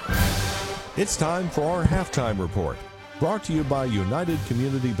It's time for our halftime report, brought to you by United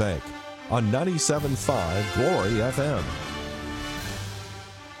Community Bank on 97.5 Glory FM.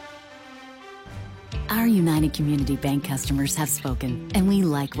 Our United Community Bank customers have spoken, and we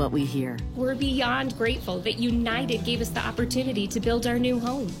like what we hear. We're beyond grateful that United gave us the opportunity to build our new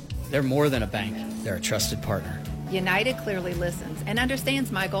home. They're more than a bank. They're a trusted partner. United clearly listens and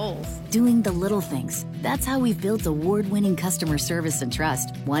understands my goals. Doing the little things. That's how we've built award-winning customer service and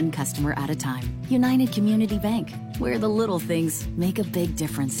trust, one customer at a time. United Community Bank, where the little things make a big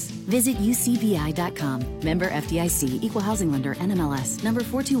difference. Visit ucbi.com. Member FDIC, Equal Housing Lender, NMLS, number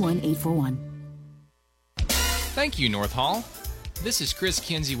 421841. Thank you, North Hall. This is Chris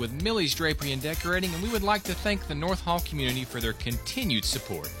Kinsey with Millie's Drapery and Decorating, and we would like to thank the North Hall community for their continued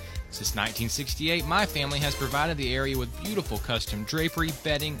support. Since 1968, my family has provided the area with beautiful custom drapery,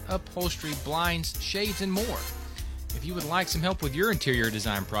 bedding, upholstery, blinds, shades, and more. If you would like some help with your interior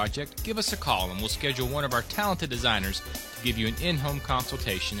design project, give us a call and we'll schedule one of our talented designers to give you an in-home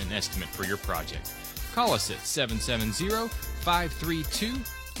consultation and estimate for your project. Call us at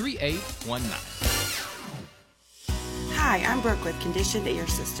 770-532-3819. Hi, I'm Brooke with Conditioned Air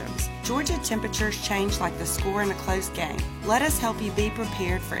Systems. Georgia temperatures change like the score in a close game. Let us help you be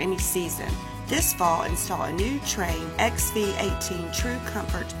prepared for any season. This fall, install a new Trane XV18 True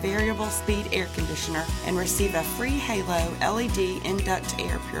Comfort Variable Speed Air Conditioner and receive a free Halo LED Induct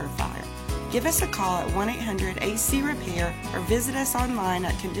Air Purifier. Give us a call at 1-800-AC-REPAIR or visit us online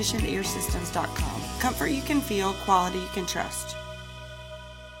at conditionedairsystems.com. Comfort you can feel, quality you can trust.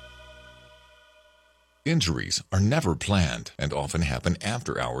 Injuries are never planned and often happen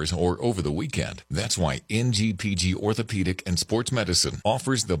after hours or over the weekend. That's why NGPG Orthopedic and Sports Medicine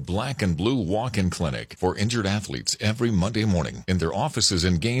offers the Black and Blue Walk-In Clinic for injured athletes every Monday morning in their offices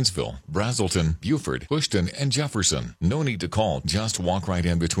in Gainesville, Brazelton, Beaufort, Bushton, and Jefferson. No need to call. Just walk right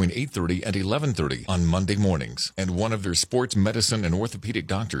in between 8:30 and 11:30 on Monday mornings. And one of their sports medicine and orthopedic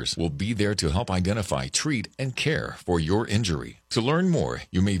doctors will be there to help identify, treat, and care for your injury. To learn more,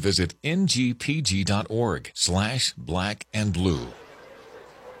 you may visit ngpg.org/blackandblue.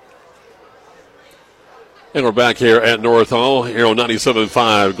 And we're back here at North Hall, here on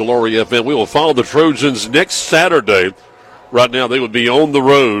 97.5 Glory FM. We will follow the Trojans next Saturday. Right now, they would be on the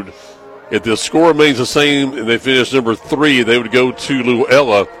road. If the score remains the same and they finish number 3, they would go to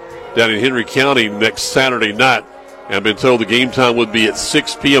Luella down in Henry County next Saturday night. And I've been told the game time would be at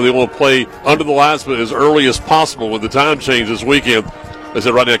 6 p.m. They want to play under the lights, but as early as possible with the time change this weekend. They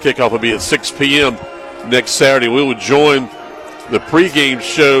said right now kickoff will be at 6 p.m. next Saturday. We will join the pregame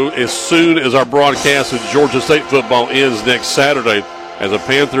show as soon as our broadcast of Georgia State football ends next Saturday, as the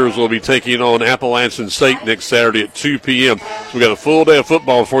Panthers will be taking on Appalachian State next Saturday at 2 p.m. So we got a full day of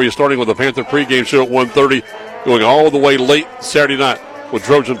football for you, starting with the Panther pregame show at 1:30, going all the way late Saturday night with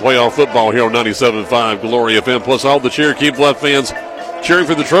Trojan playoff football here on 97.5 Glory FM, plus all the Cherokee Bluff fans cheering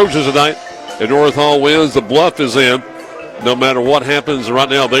for the Trojans tonight. And North Hall wins. The Bluff is in. No matter what happens, right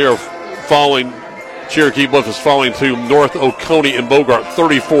now they are falling. Cherokee Bluff is falling to North Oconee and Bogart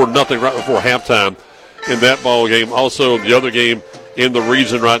 34-0 right before halftime in that ball game. Also, the other game in the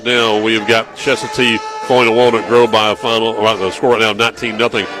region right now, we've got Chestatee falling to Walnut Grove by a final, the score right now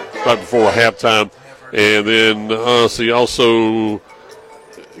 19-0 right before halftime. And then, also,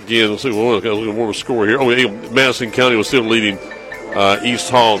 again, let's see, we'll get a little more score here. Madison County was still leading East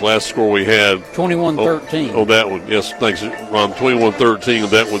Hall. Last score we had 21-13. On that one. Yes, thanks, Ron. 21-13 on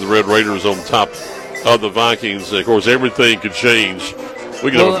that with the Red Raiders on top of the Vikings. Of course, everything could change.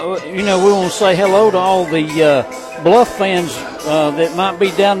 We want to say hello to all the Bluff fans that might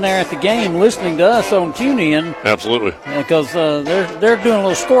be down there at the game listening to us on TuneIn. Absolutely. Because they're doing a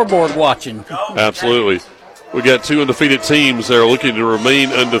little scoreboard watching. Absolutely. We got 2 undefeated teams that are looking to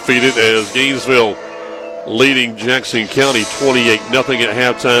remain undefeated, as Gainesville leading Jackson County 28-0 at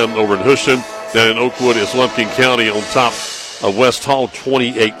halftime over in Houston. Down in Oakwood, it's Lumpkin County on top of West Hall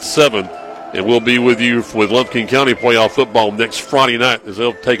 28-7. And we'll be with you with Lumpkin County playoff football next Friday night as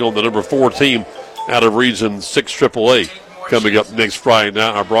they'll take on the number 4 team out of Region 6 AAA coming up next Friday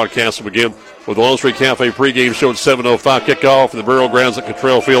night. Our broadcast will begin with the Long Street Cafe pregame show at 7:05. Kickoff in the Burial Grounds at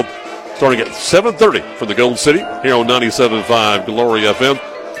Cottrell Field starting at 7:30 from the Gold City here on 97.5 Glory FM.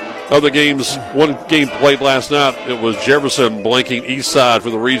 Other games, one game played last night. It was Jefferson blanking Eastside for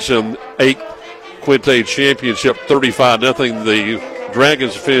the Region 8 Quinte Championship 35-0. The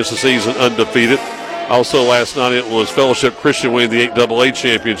Dragons finished the season undefeated. Also last night it was Fellowship Christian winning the 8AA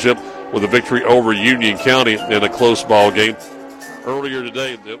Championship with a victory over Union County in a close ball game. Earlier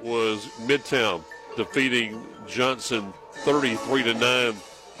today it was Midtown defeating Johnson 33-9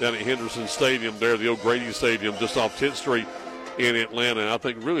 down at Henderson Stadium there, the old Grady Stadium just off 10th Street in Atlanta. I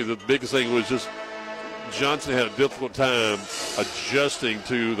think really the biggest thing was just Johnson had a difficult time adjusting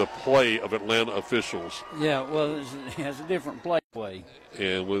to the play of Atlanta officials. Yeah, well, it has a different play.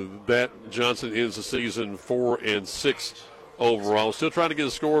 And with that, Johnson ends the season 4-6 overall. Still trying to get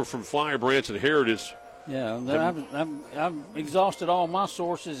a score from Flyer Branch and Heritage. Yeah, I've exhausted all my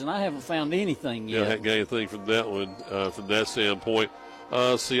sources, and I haven't found anything yet. Yeah, I haven't got anything from that one, from that standpoint.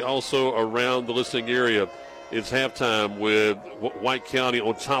 See, also around the listening area, it's halftime with White County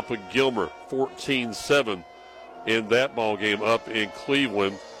on top of Gilmer, 14-7 in that ball game up in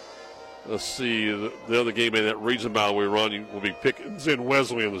Cleveland. Let's see, the other game in that region, by the way, Ron, will be Pickens and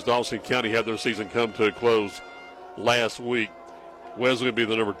Wesleyan, as Dawson County had their season come to a close last week. Wesley will be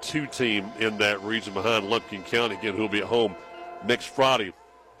the number 2 team in that region behind Lumpkin County, again, who will be at home next Friday.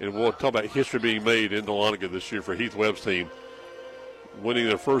 And we'll talk about history being made in Dahlonega this year for Heath Webb's team. Winning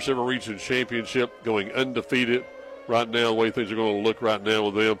their first ever region championship, going undefeated right now, the way things are going to look right now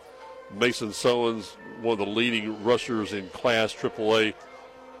with them. Mason Sowens, one of the leading rushers in Class AAA.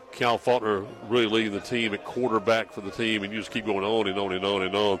 Cal Faulkner really leading the team at quarterback for the team, and you just keep going on and on and on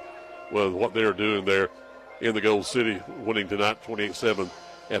and on with what they're doing there in the Gold City, winning tonight 28-7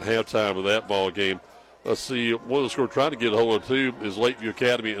 at halftime of that ball game. Let's see, one of the scores trying to get a hold of too is Lakeview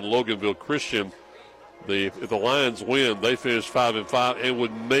Academy and Loganville Christian. If the Lions win, they finish 5-5 and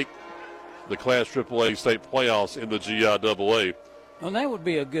would make the Class AAA state playoffs in the GIAA. Well, that would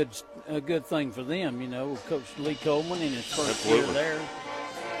be a good thing for them, Coach Lee Coleman in his first year there.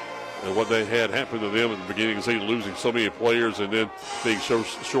 And what they had happen to them at the beginning of the season, losing so many players and then being so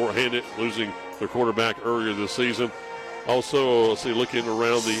short-handed, losing their quarterback earlier this season. Also, let's see, looking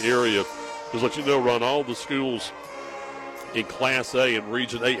around the area, just let you know, Ron, all the schools in Class A and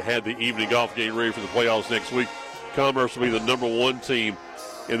Region 8 had the evening off, getting ready for the playoffs next week. Commerce will be the number 1 team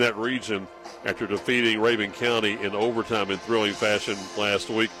in that region after defeating Raven County in overtime in thrilling fashion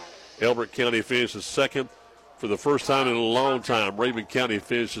last week. Elbert County finishes second. For the first time in a long time, Raven County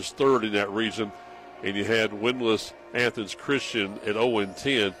finishes third in that region. And you had winless Athens Christian at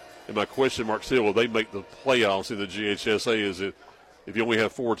 0-10. And my question mark still, will they make the playoffs in the GHSA? Is it, if you only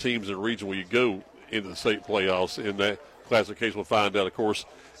have 4 teams in the region, will you go into the state playoffs in that classification? We'll find out, of course,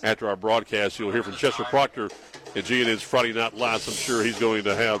 after our broadcast. You'll hear from Chester Proctor and GNN's Friday Night Lights. I'm sure he's going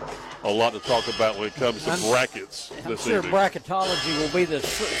to have a lot to talk about when it comes to brackets. I'm sure bracketology will be the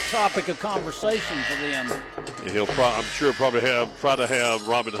topic of conversation for them. And he'll I'm sure probably try to have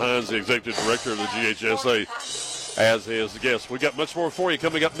Robin Hines, the executive director of the GHSA, as his guest. We got much more for you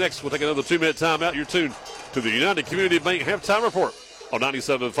coming up next. We'll take another 2-minute timeout. You're tuned to the United Community Bank Halftime Report on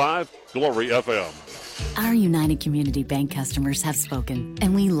 97.5 Glory FM. Our United Community Bank customers have spoken,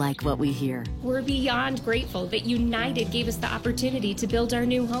 and we like what we hear. We're beyond grateful that United gave us the opportunity to build our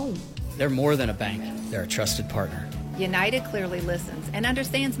new home. They're more than a bank. They're a trusted partner. United clearly listens and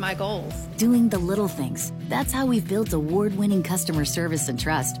understands my goals. Doing the little things. That's how we've built award-winning customer service and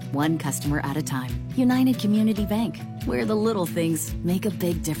trust, one customer at a time. United Community Bank, where the little things make a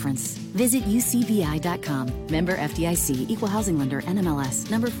big difference. Visit ucbi.com. Member FDIC, Equal Housing Lender,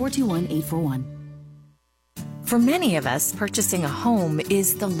 NMLS, number 421841. For many of us, purchasing a home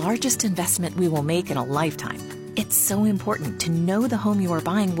is the largest investment we will make in a lifetime. It's so important to know the home you are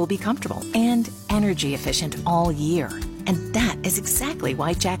buying will be comfortable and energy efficient all year. And that is exactly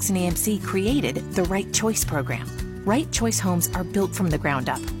why Jackson EMC created the Right Choice program. Right Choice homes are built from the ground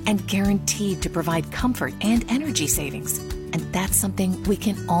up and guaranteed to provide comfort and energy savings. And that's something we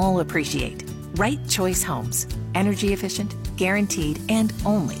can all appreciate. Right Choice homes. Energy efficient, guaranteed, and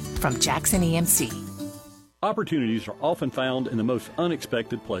only from Jackson EMC. Opportunities are often found in the most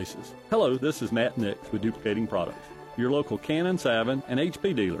unexpected places. Hello, this is Matt Nix with Duplicating Products, your local Canon, Savin, and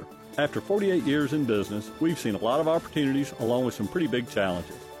HP dealer. After 48 years in business, we've seen a lot of opportunities along with some pretty big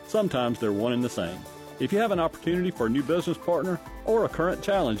challenges. Sometimes they're one and the same. If you have an opportunity for a new business partner or a current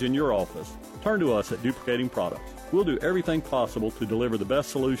challenge in your office, turn to us at Duplicating Products. We'll do everything possible to deliver the best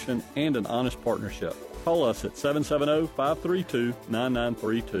solution and an honest partnership. Call us at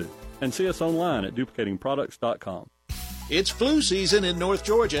 770-532-9932. and see us online at duplicatingproducts.com. It's flu season in North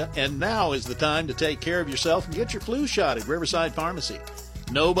Georgia, and now is the time to take care of yourself and get your flu shot at Riverside Pharmacy.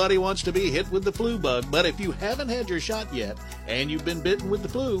 Nobody wants to be hit with the flu bug, but if you haven't had your shot yet and you've been bitten with the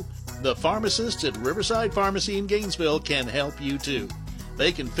flu, the pharmacists at Riverside Pharmacy in Gainesville can help you too.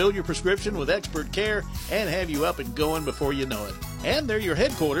 They can fill your prescription with expert care and have you up and going before you know it. And they're your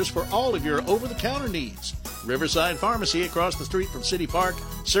headquarters for all of your over-the-counter needs. Riverside Pharmacy across the street from City Park,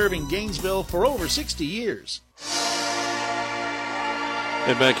 serving Gainesville for over 60 years.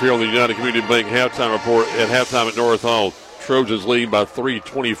 And back here on the United Community Bank halftime report at halftime at North Hall, Trojans lead by 3,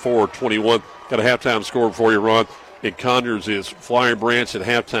 24-21. Got a halftime score for you, Ron. in Conyers is Flying Branch at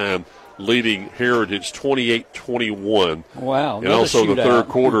halftime, leading Heritage 28-21. Wow. And also the third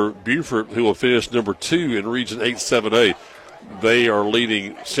quarter, Beaufort, who will finish number 2 in Region 8-7A, they are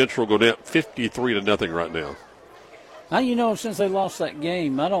leading Central Gwinnett 53-0 right now. Since they lost that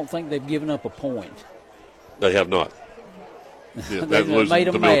game, I don't think they've given up a point. They have not. Yeah, They've made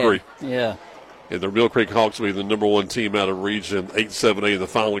them Mill mad. Creek. Yeah. And the Mill Creek Hawks will be the number 1 team out of Region 8-7A in the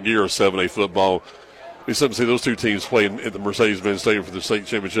final year of 7A football. Be something to see those two teams playing at the Mercedes-Benz Stadium for the state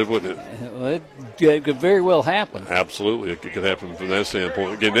championship, wouldn't it? Well, it could very well happen. Absolutely. It could happen from that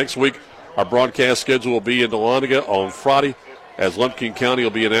standpoint. Again, next week, our broadcast schedule will be in Dahlonega on Friday, as Lumpkin County will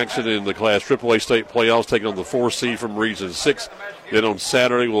be in action in the Class AAA state playoffs, taking on the 4C from Region 6. Then on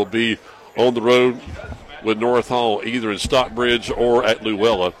Saturday, we'll be on the road with North Hall, either in Stockbridge or at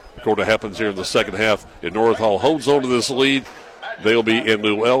Luella. Of course, what happens here in the second half, if North Hall holds on to this lead, they'll be in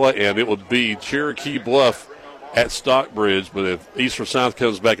Luella, and it would be Cherokee Bluff at Stockbridge. But if East Forsyth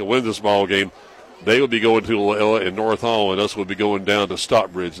comes back and wins this ball game, they will be going to Luella and North Hall, and us will be going down to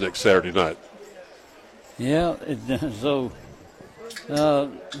Stockbridge next Saturday night. Yeah, so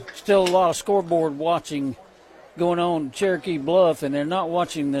still a lot of scoreboard watching going on at Cherokee Bluff, and they're not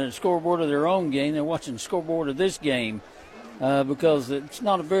watching the scoreboard of their own game. They're watching the scoreboard of this game because it's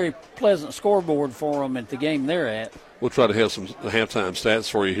not a very pleasant scoreboard for them at the game they're at. We'll try to have some halftime stats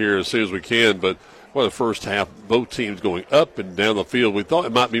for you here as soon as we can, but the first half, both teams going up and down the field. We thought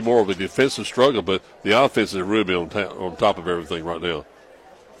it might be more of a defensive struggle, but the offense is really on top of everything right now.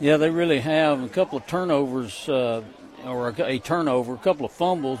 Yeah, they really have a couple of turnovers, or a turnover, a couple of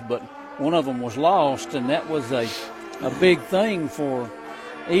fumbles, but one of them was lost, and that was a big thing for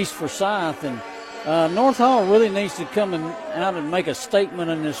East Forsyth. And North Hall really needs to come out and make a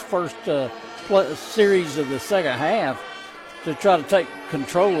statement in this first series of the second half to try to take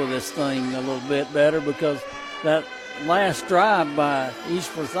control of this thing a little bit better, because that last drive by East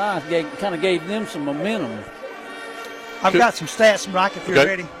Forsyth kind of gave them some momentum. I've got some stats, Mike, if you're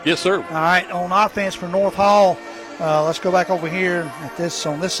ready. Yes, sir. All right, on offense for North Hall, let's go back over here at this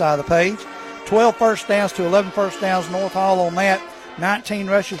on this side of the page. 12 first downs to 11 first downs, North Hall on that. 19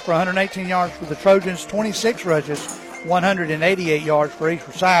 rushes for 118 yards for the Trojans. 26 rushes, 188 yards for East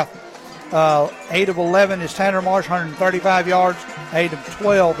Forsyth. 8 of 11 is Tanner Marsh, 135 yards. 8 of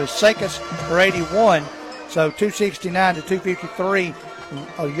 12 is Sakis for 81. So 269 to 253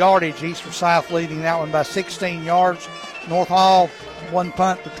 yardage. East Forsyth leading that one by 16 yards. North Hall, 1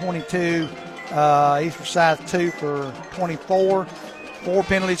 punt for 22. East Forsyth 2 for 24. 4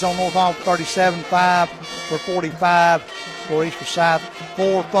 penalties on North Hall, 37. 5 for 45 for East Forsyth.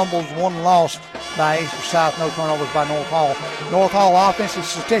 4 fumbles, 1 lost by East Forsyth. No turnovers by North Hall. North Hall offensive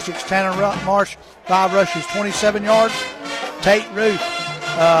statistics: Tanner Marsh, 5 rushes, 27 yards. Tate Ruth,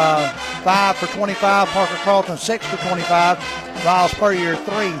 5 for 25. Parker Carlton, 6 for 25. Riles Puryear,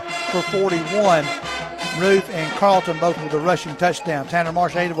 3 for 41. Ruth and Carlton both with a rushing touchdown. Tanner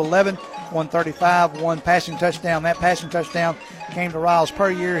Marsh, 8 of 11, 135, 1 passing touchdown. That passing touchdown came to Riles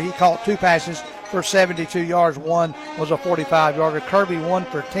Puryear. He caught 2 passes for 72 yards. 1 was a 45-yarder. Kirby, 1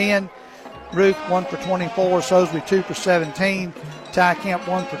 for 10. Ruth, 1 for 24. Sosby, 2 for 17. Ty Kemp,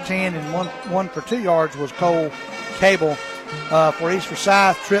 1 for 10. And 1 for 2 yards was Cole Cable. For East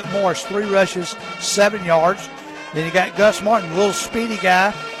Forsyth, Trip Morris, 3 rushes, 7 yards. Then you got Gus Martin, a little speedy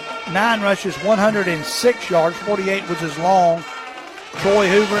guy, 9 rushes, 106 yards. 48 was his long. Troy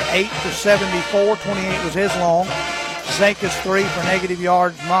Hoover, 8 for 74. 28 was his long. Sakis, 3 for negative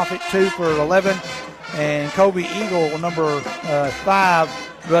yards. Moffitt, 2 for 11. And Kobe Eagle, number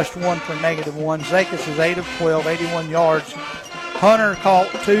 5, rushed 1 for negative 1. Zakis was 8 of 12, 81 yards. Hunter caught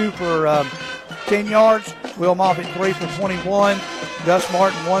 2 for 10 yards. Will Moffitt, 3 for 21. Gus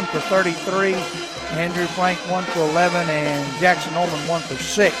Martin, 1 for 33. Andrew Frank, 1 for 11. And Jackson Norman, 1 for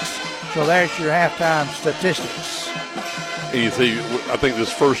 6. So there's your halftime statistics. And you see, I think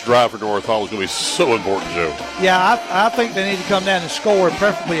this first drive for North Hall is going to be so important, Joe. Yeah, I think they need to come down and score,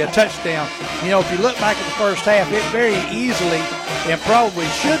 preferably a touchdown. You know, if you look back at the first half, it very easily and probably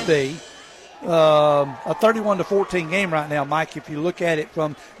should be a 31-14 game right now, Mike, if you look at it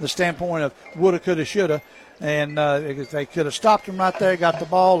from the standpoint of woulda, coulda, shoulda. And if they could have stopped them right there, got the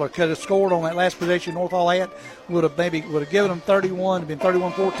ball, or could have scored on that last possession North Hall had, would have given them 31, been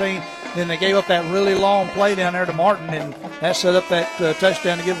 31-14. Then they gave up that really long play down there to Martin, and that set up that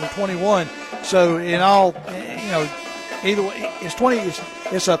touchdown to give them 21. So in all, either way,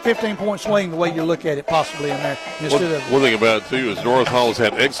 it's a 15-point swing the way you look at it possibly in there. One thing about it, too, is North Hall has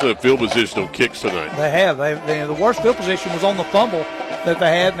had excellent field position on kicks tonight. They have. The worst field position was on the fumble that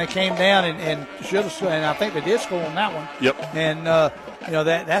they had, and they came down and should have, and I think they did score on that one. Yep. And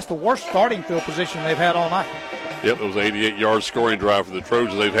that's the worst starting field position they've had all night. Yep, it was an 88-yard scoring drive for the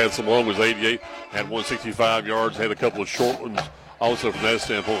Trojans. They've had some long ones, 88, had 165 yards, had a couple of short ones. Also, from that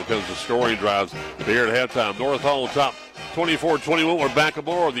standpoint, when it comes to scoring drives, here at halftime, North Hall on top, 24-21. We're back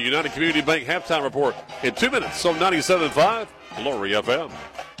aboard the United Community Bank halftime report in 2 minutes. So 97.5 Glory FM.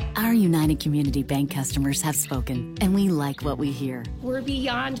 Our United Community Bank customers have spoken, and we like what we hear. We're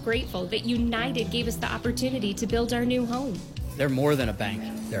beyond grateful that United gave us the opportunity to build our new home. They're more than a bank.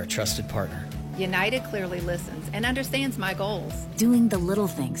 They're a trusted partner. United clearly listens and understands my goals. Doing the little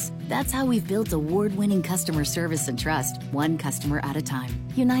things. That's how we've built award-winning customer service and trust, one customer at a time.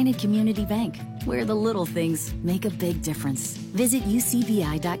 United Community Bank, where the little things make a big difference. Visit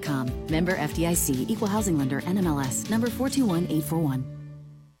ucbi.com. Member FDIC, Equal Housing Lender, NMLS, number 421841.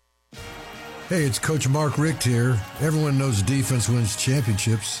 Hey, it's Coach Mark Richt here. Everyone knows defense wins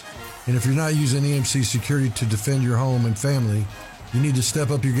championships. And if you're not using EMC Security to defend your home and family, you need to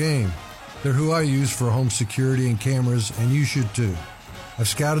step up your game. They're who I use for home security and cameras, and you should too. I've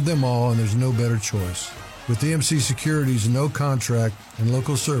scouted them all, and there's no better choice. With EMC Security's no contract and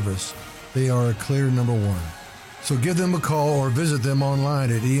local service, they are a clear number one. So give them a call or visit them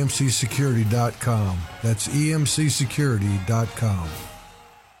online at emcsecurity.com. That's emcsecurity.com.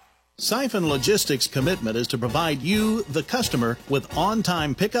 Siphon Logistics' commitment is to provide you, the customer, with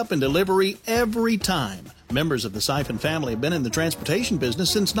on-time pickup and delivery every time. Members of the Siphon family have been in the transportation business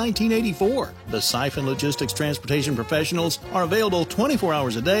since 1984. The Siphon Logistics transportation professionals are available 24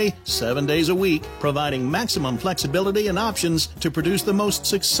 hours a day, 7 days a week, providing maximum flexibility and options to produce the most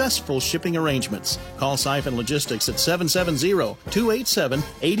successful shipping arrangements. Call Siphon Logistics at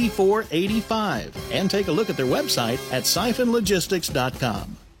 770-287-8485 and take a look at their website at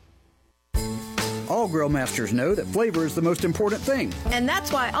siphonlogistics.com. All grill masters know that flavor is the most important thing. And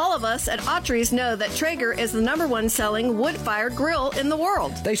that's why all of us at Autry's know that Traeger is the #1 selling wood-fired grill in the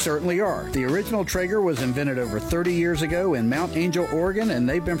world. They certainly are. The original Traeger was invented over 30 years ago in Mount Angel, Oregon, and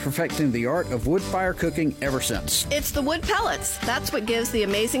they've been perfecting the art of wood fire cooking ever since. It's the wood pellets. That's what gives the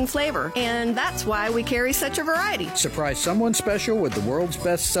amazing flavor. And that's why we carry such a variety. Surprise someone special with the world's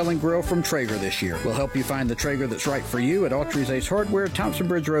best-selling grill from Traeger this year. We'll help you find the Traeger that's right for you at Autry's Ace Hardware, Thompson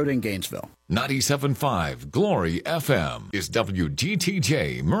Bridge Road in Gainesville. 97.5 Glory FM is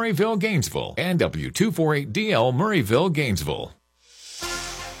WGTJ Murrayville, Gainesville, and W248DL Murrayville, Gainesville.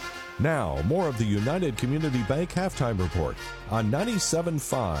 Now, more of the United Community Bank halftime report on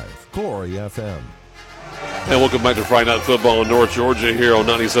 97.5 Glory FM. And welcome back to Friday Night Football in North Georgia here on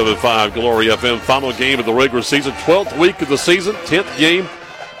 97.5 Glory FM. Final game of the regular season, 12th week of the season, 10th game.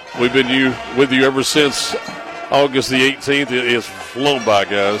 We've been with you ever since August the 18th. It has flown by,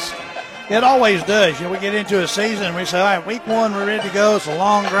 guys. It always does. We get into a season and we say, all right, week 1, we're ready to go. It's a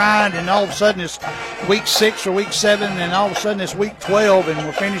long grind, and all of a sudden it's week 6 or week 7, and all of a sudden it's week 12, and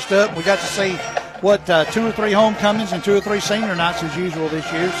we're finished up. We got to see, 2 or 3 homecomings and 2 or 3 senior nights as usual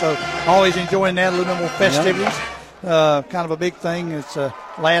this year, so always enjoying that, a little bit more festivities. Kind of a big thing. It's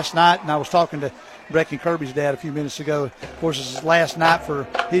last night, and I was talking to Brecken Kirby's dad a few minutes ago. Of course, it's his last night for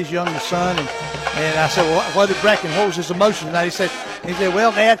his youngest son, and I said, well, what was his emotion tonight? He said,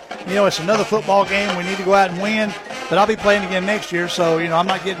 well, Dad, it's another football game. We need to go out and win, but I'll be playing again next year, so, I'm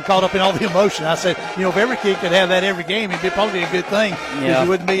not getting caught up in all the emotion. I said, if every kid could have that every game, it'd probably be a good thing because you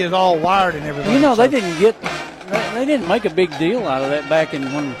wouldn't be as all wired and everything. They didn't make a big deal out of that back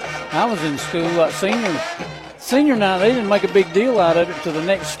when I was in school. Senior night, they didn't make a big deal out of it to the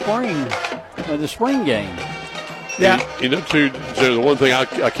next spring, the spring game. Yeah. Too, Joe, the one thing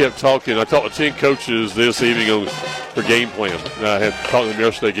I kept talking, I talked to 10 coaches this evening on their game plan. I had talked to them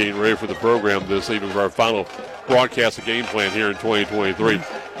yesterday getting ready for the program this evening for our final broadcast of game plan here in 2023.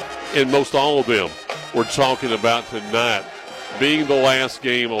 And most all of them were talking about tonight being the last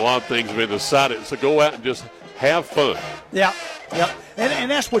game. A lot of things have been decided. So go out and just have fun. Yeah.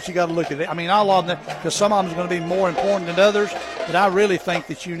 And that's what you got to look at. I mean, all of them, because some of them is going to be more important than others, but I really think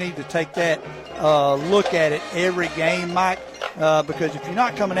that you need to take that look at it every game, Mike, because if you're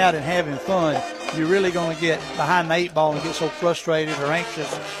not coming out and having fun, you're really going to get behind the 8 ball and get so frustrated or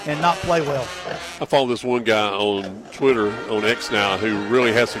anxious and not play well. I follow this one guy on Twitter, on X now, who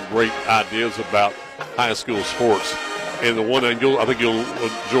really has some great ideas about high school sports. And the one, I think you'll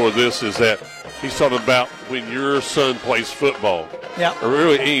enjoy this, is that he's talking about when your son plays football, or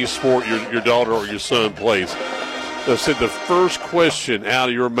really any sport your daughter or your son plays. They said the first question out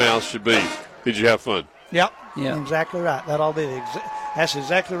of your mouth should be, did you have fun? Yep. Yeah. Exactly right. That's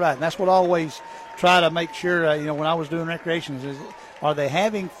exactly right. And that's what I always try to make sure, when I was doing recreations, is are they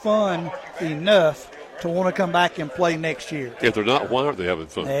having fun enough to want to come back and play next year? If they're not, why aren't they having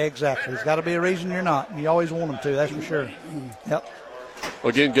fun? Exactly. There's got to be a reason you're not. You always want them to, that's for sure. Yep.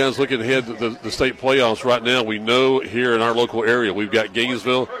 Again, guys, looking ahead to the state playoffs right now, we know here in our local area we've got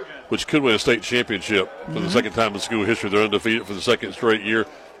Gainesville, which could win a state championship for the second time in school history. They're undefeated for the second straight year,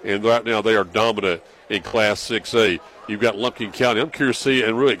 and right now they are dominant in Class 6A. You've got Lumpkin County. I'm curious to see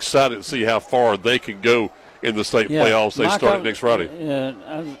and really excited to see how far they can go in the state playoffs. They start next Friday.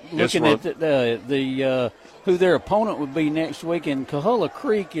 I'm looking at the who their opponent would be next week, and Coahulla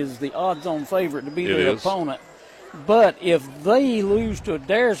Creek is the odds-on favorite to be their opponent. But if they lose to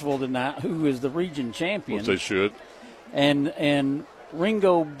Adairsville tonight, who is the region champion, which they should, and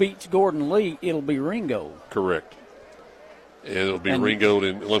Ringo beats Gordon Lee, it'll be Ringo. Correct. And it'll be Ringo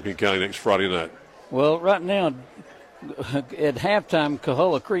in Lumpkin County next Friday night. Well, right now, at halftime,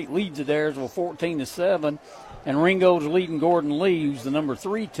 Coahulla Creek leads Adairsville 14-7, and Ringo's leading Gordon Lee, who's the number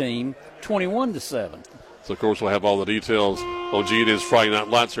 3 team, 21-7. So, of course, we'll have all the details on It Is Friday Night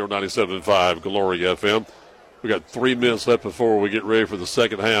Lights here on 97.5 Glory FM. We got 3 minutes left before we get ready for the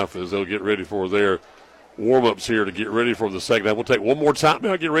second half as they'll get ready for their warm-ups here to get ready for the second half. We'll take one more time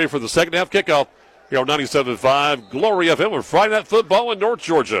now, get ready for the second half kickoff here on 97.5 Glory FM with Friday Night Football in North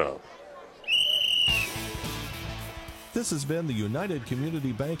Georgia. This has been the United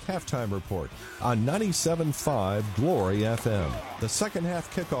Community Bank Halftime Report on 97.5 Glory FM. The second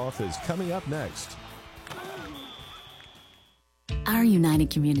half kickoff is coming up next. Our United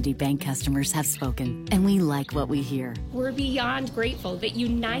Community Bank customers have spoken, and we like what we hear. We're beyond grateful that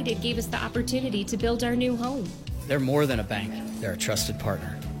United gave us the opportunity to build our new home. They're more than a bank. They're a trusted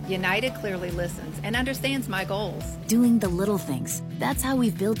partner. United clearly listens and understands my goals. Doing the little things. That's how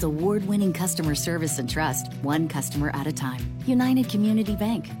we've built award-winning customer service and trust, one customer at a time. United Community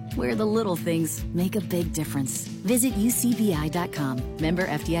Bank, where the little things make a big difference. Visit ucbi.com. Member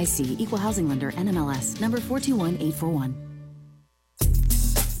FDIC, Equal Housing Lender, NMLS, number 421841.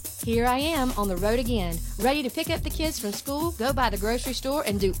 Here I am on the road again, ready to pick up the kids from school, go by the grocery store,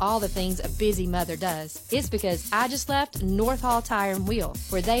 and do all the things a busy mother does. It's because I just left North Hall Tire and Wheel,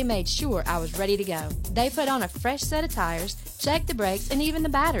 where they made sure I was ready to go. They put on a fresh set of tires, checked the brakes, and even the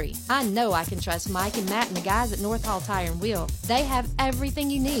battery. I know I can trust Mike and Matt and the guys at North Hall Tire and Wheel. They have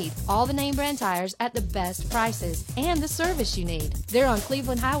everything you need, all the name brand tires at the best prices, and the service you need. They're on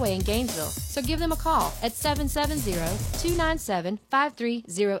Cleveland Highway in Gainesville, so give them a call at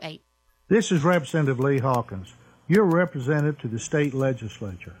 770-297-5308. This is Representative Lee Hawkins, your representative to the state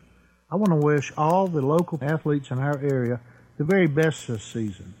legislature. I want to wish all the local athletes in our area the very best this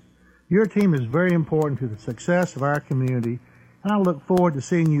season. Your team is very important to the success of our community, and I look forward to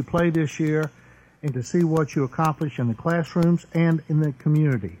seeing you play this year and to see what you accomplish in the classrooms and in the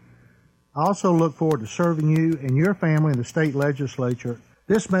community. I also look forward to serving you and your family in the state legislature.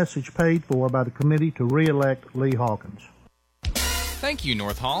 This message paid for by the committee to re-elect Lee Hawkins. Thank you,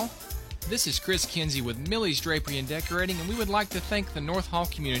 North Hall. This is Chris Kinsey with Millie's Drapery and Decorating, and we would like to thank the North Hall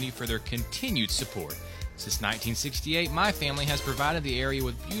community for their continued support. Since 1968, my family has provided the area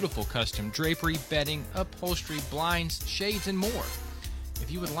with beautiful custom drapery, bedding, upholstery, blinds, shades, and more. If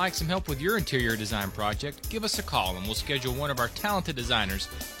you would like some help with your interior design project, give us a call and we'll schedule one of our talented designers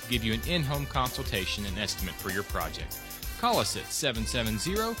to give you an in-home consultation and estimate for your project. Call us at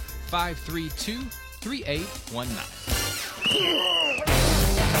 770-532-3819.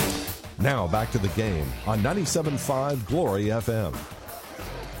 Now back to the game on 97.5 Glory FM.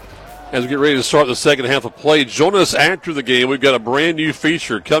 As we get ready to start the second half of play, join us after the game. We've got a brand new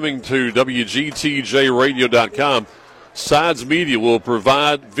feature coming to WGTJRadio.com. Sides Media will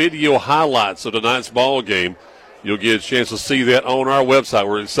provide video highlights of tonight's ball game. You'll get a chance to see that on our website.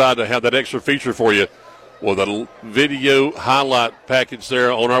 We're excited to have that extra feature for you with a video highlight package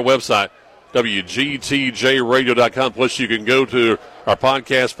there on our website, WGTJRadio.com. Plus, you can go to our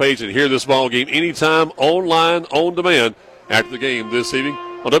podcast page and hear this ball game anytime, online, on demand, after the game this evening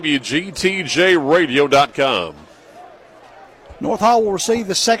on WGTJRadio.com. North Hall will receive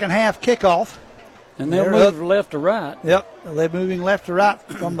the second half kickoff. And they'll move left to right. Yep, they're moving left to right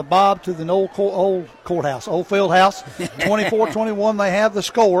from the Bob to the old courthouse, old field house. 24-21, they have the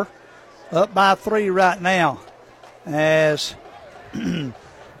score. Up by 3 right now. As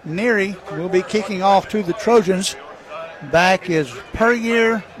Neary will be kicking off to the Trojans. Back is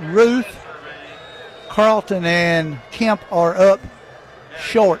Perrier, Ruth, Carlton, and Kemp are up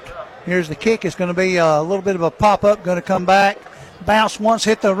short. Here's the kick. It's going to be a little bit of a pop-up, going to come back. Bounce once,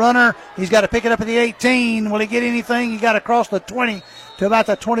 hit the runner. He's got to pick it up at the 18. Will he get anything? He got across the 20 to about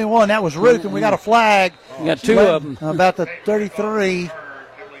the 21. That was Ruth, and we got a flag. We got 2 of them. About the 33,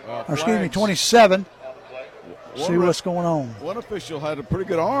 or excuse me, 27. See what's going on. One official had a pretty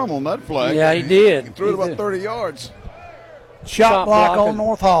good arm on that flag. Yeah, he did. He threw it about 30 yards. Shot block on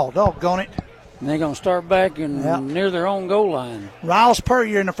North Hall. Doggone it. And they're going to start back near their own goal line. Riles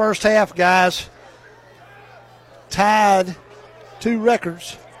Puryear in the first half, guys, tied 2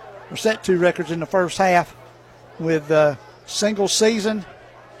 records, or set 2 records in the first half with single season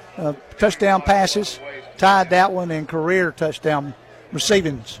touchdown passes, tied that one, and career touchdown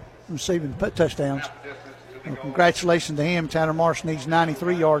receiving touchdowns. Congratulations to him. Tanner Marsh needs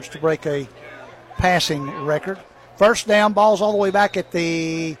 93 yards to break a passing record. First down, ball's all the way back at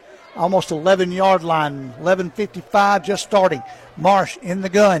the almost 11-yard line. 11:55 just starting. Marsh in the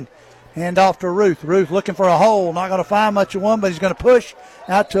gun. Hand off to Ruth. Ruth looking for a hole. Not going to find much of one, but he's going to push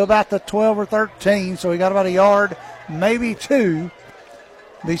out to about the 12 or 13. So he got about a yard, maybe 2.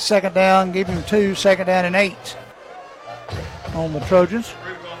 The second down, give him 2. Second down and 8 on the Trojans.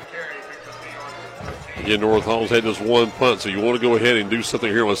 Again, North Hall's had this one punt, so you want to go ahead and do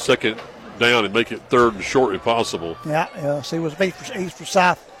something here on second down and make it third and short if possible. Yeah, see what's East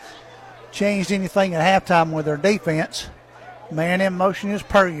Forsyth changed anything at halftime with their defense. Man in motion is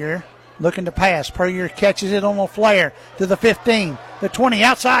Puryear, looking to pass. Puryear catches it on a flare to the 15, the 20,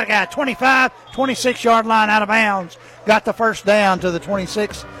 outside guy, 25, 26-yard line out of bounds. Got the first down to the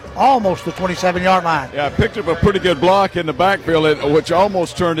 26, almost the 27-yard line. Yeah, picked up a pretty good block in the backfield, which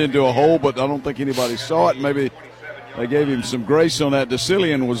almost turned into a hole, but I don't think anybody saw it. Maybe they gave him some grace on that.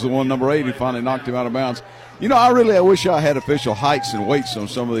 DeCillian was the one, number 8, who finally knocked him out of bounds. You know, I wish I had official heights and weights on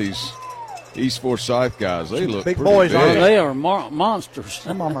some of these East Forsyth guys. They look big pretty boys. big. They are monsters.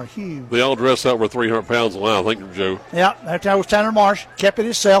 Some of them are huge. They all dress out with 300 pounds a line, I think, Joe. Yeah, that was Tanner Marsh. Kept it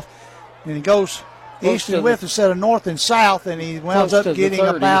himself. And he goes east and west instead of north and south, and he winds up getting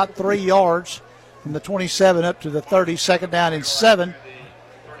about 3 yards from the 27 up to the 30. Second down and 7.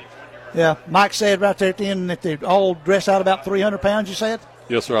 Yeah, Mike said right there at the end that they all dress out about 300 pounds, you said?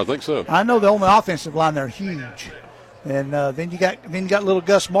 Yes, sir, I think so. I know the only offensive line, they're huge. And then you got little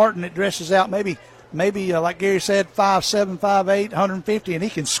Gus Martin that dresses out maybe like Gary said, 5'7", 5'8", 150, and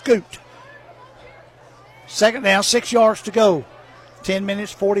he can scoot. Second down, 6 yards to go. 10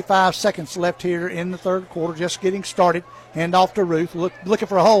 minutes, 45 seconds left here in the third quarter, just getting started. Hand off to Ruth, looking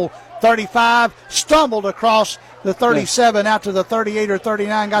for a hole. 35, stumbled across the 37 out to the 38 or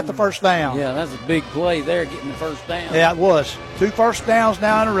 39, got the first down. Yeah, that's a big play there, getting the first down. Yeah, it was. 2 first downs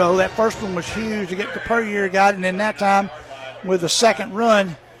now in a row. That first one was huge to get the Puryear got, and then that time with the second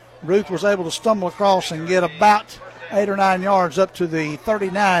run, Ruth was able to stumble across and get about 8 or 9 yards up to the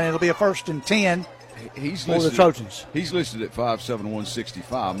 39. It'll be a 1st and 10 for the Trojans. He's listed at 5'7",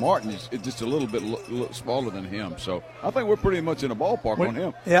 165. Martin is just a little bit smaller than him, so I think we're pretty much in a ballpark on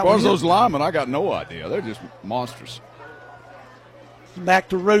him. Yeah, as far as those linemen, I got no idea. They're just monsters. Back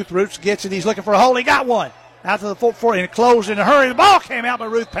to Ruth. Ruth gets it. He's looking for a hole. He got one. Out to the 4 and it closed in a hurry. The ball came out, but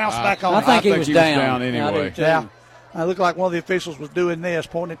Ruth pounced back on it. I think he was down anyway. Yeah. It looked like one of the officials was doing this,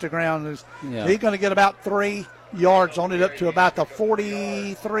 pointing it to the ground. He's going to get about 3 yards on it up to about the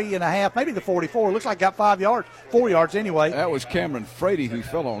 43 and a half, maybe the 44. Looks like got 5 yards, 4 yards anyway. That was Cameron Frady who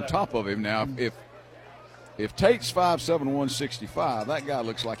fell on top of him. Now, if Tate's 5'7", 165, that guy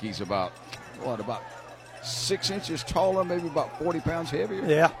looks like he's about 6 inches taller, maybe about 40 pounds heavier.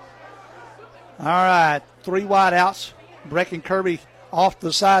 Yeah. All right, 3 wide outs. Brecken Kirby off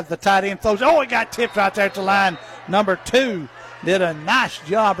the side, the tight end throws. Oh, he got tipped right there at the line. Number 2 did a nice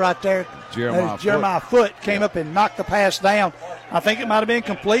job right there. Jeremiah Foote came up and knocked the pass down. I think it might have been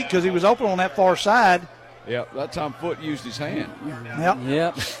complete because he was open on that far side. Yep, that time Foote used his hand.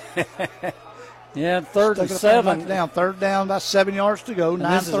 Yep. Yeah, 3rd and 7. Third down, about 7 yards to go.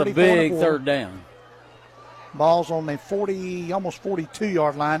 This is a big third down. Ball's on the 40, almost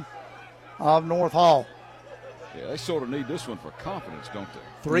 42-yard line of North Hall. Yeah, they sort of need this one for confidence, don't they?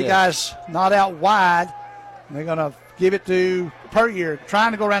 3 guys not out wide. They're going to give it to Puryear,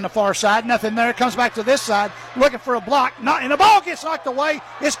 trying to go around the far side. Nothing there. Comes back to this side, looking for a block. And the ball gets knocked away.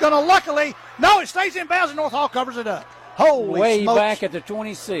 It's going to luckily, no, it stays in bounds, and North Hall covers it up. Holy Way smokes. back at the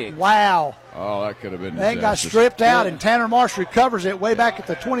 26. Wow. Oh, that could have been That got stripped out, and Tanner Marsh recovers it way back at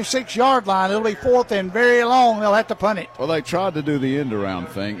the 26-yard line. It'll be 4th and very long. They'll have to punt it. Well, they tried to do the end-around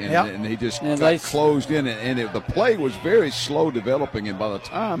thing, and he just got closed in. And the play was very slow developing, and by the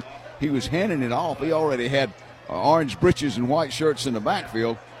time he was handing it off, he already had orange breeches and white shirts in the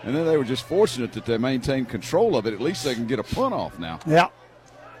backfield, and then they were just fortunate that they maintained control of it. At least they can get a punt off now. Yeah.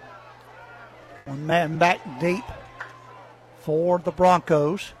 One man back deep for the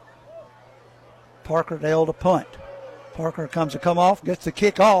Broncos. Parker Dale to punt. Parker comes to come off, gets the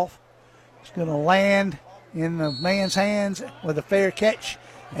kick off. It's going to land in the man's hands with a fair catch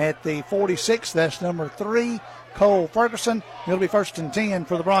at the 46. That's number 3, Cole Ferguson. It'll be 1st and 10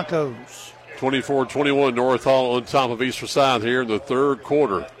 for the Broncos. 24-21, North Hall on top of East Forsyth here in the third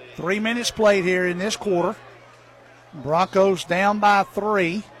quarter. 3 minutes played here in this quarter. Broncos down by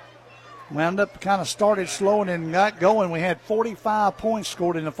 3. Wound up kind of started slow and then got going. We had 45 points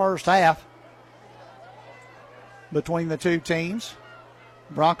scored in the first half between the two teams.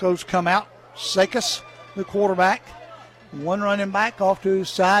 Broncos come out. Sakis, the quarterback. One running back off to his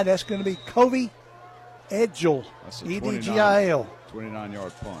side. That's going to be Covey Edgel. Edgil.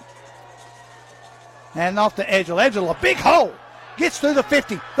 29-yard punt. And off to Edgel. Edgel, a big hole. Gets through the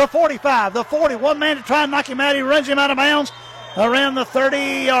 50, the 45, the 40. One man to try and knock him out. He runs him out of bounds around the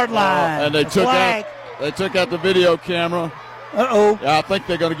 30-yard line. And they took out the video camera. Uh-oh. Yeah, I think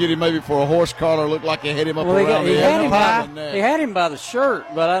they're going to get him maybe for a horse collar. Looked like he hit him up around the head. He had him by the shirt,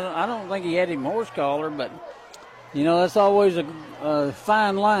 but I don't think he had him horse collar. But, you know, that's always a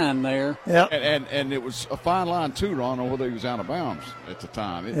fine line there. Yeah. And it was a fine line, too, Ron, on whether he was out of bounds at the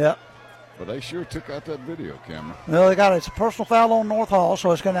time. Yeah. But they sure took out that video camera. Well, it's a personal foul on North Hall,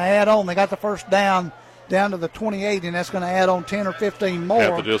 so it's going to add on. They got the first down to the 28, and that's going to add on 10 or 15 more.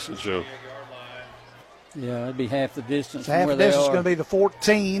 Half the distance, Joe. Yeah, it'd be half the distance. So half the distance is going to be the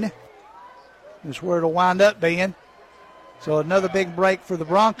 14. That's where it'll wind up being. So another big break for the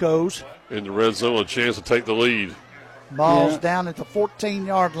Broncos. In the red zone, a chance to take the lead. Ball's down at the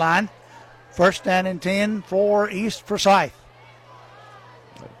 14-yard line. First down and 10 for East Forsyth.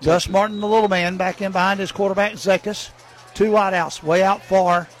 Gus Martin, the little man, back in behind his quarterback, Zakis. 2 wideouts, way out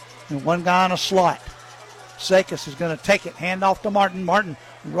far, and one guy on a slot. Zakis is going to take it, hand off to Martin. Martin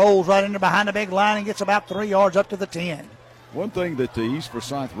rolls right into behind the big line and gets about 3 yards up to the 10. One thing that the East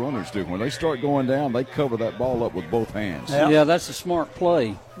Forsyth runners do, when they start going down, they cover that ball up with both hands. Yeah, that's a smart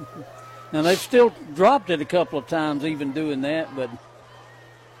play. Now, they've still dropped it a couple of times even doing that, but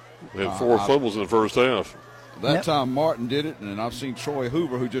they had 4 fumbles in the first half. That time Martin did it, and I've seen Troy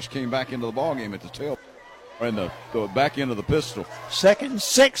Hoover, who just came back into the ballgame at the tail, and the back end of the pistol. 2nd and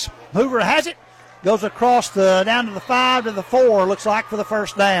 6. Hoover has it. Goes across down to the 5 to the 4, looks like, for the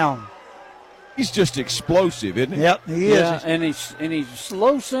first down. He's just explosive, isn't he? Yep, he is. Yeah, and he's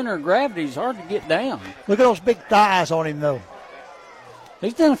low center of gravity. He's hard to get down. Look at those big thighs on him, though.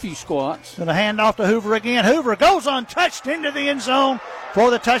 He's done a few squats. Going to hand off to Hoover again. Hoover goes untouched into the end zone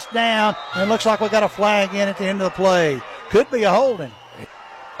for the touchdown. And it looks like we got a flag in at the end of the play. Could be a holding.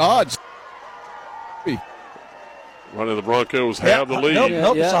 Odds. Right now the Broncos have the lead.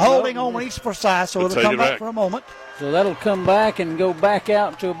 Nope, it's a holding on East Forsyth, so it'll come back for a moment. So that'll come back and go back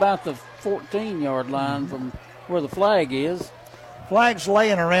out to about the 14-yard line from where the flag is. Flag's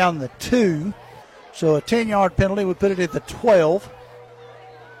laying around the 2, so a 10-yard penalty would put it at the 12.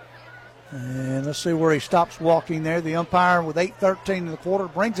 And let's see where he stops walking there. The umpire with 8:13 in the quarter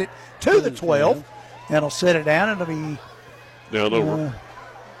brings it to the 12. And he'll set it down. It'll be down over.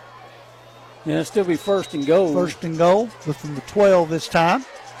 It'll still be 1st and goal. 1st and goal from the 12 this time.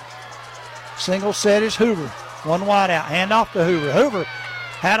 Single set is Hoover. One wide out. Hand off to Hoover. Hoover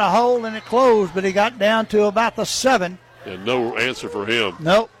had a hole and it closed, but he got down to about the 7. And no answer for him.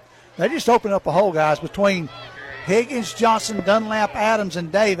 Nope. They just opened up a hole, guys, between Higgins, Johnson, Dunlap, Adams,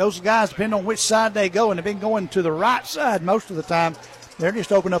 and Day. Those guys, depending on which side they go, and they've been going to the right side most of the time. They're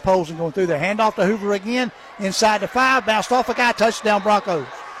just opening up holes and going through there. Hand off to Hoover again. Inside the 5. Bounced off a guy. Touchdown, Broncos.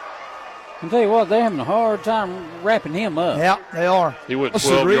 I'll tell you what, they're having a hard time wrapping him up. Yeah, they are. He went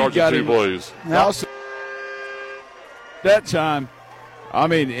 12 yards in 2 plays. Yep. That time, I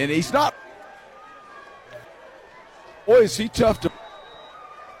mean, and he's not. Boy, is he tough to.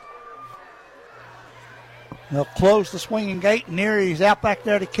 They'll close the swinging gate. Neary's out back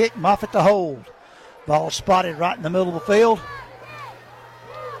there to kick. Moffitt to hold. Ball spotted right in the middle of the field.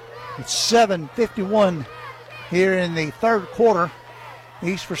 It's 7:51 here in the 3rd quarter.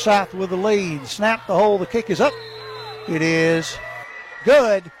 East Forsyth with the lead. Snap the hole. The kick is up. It is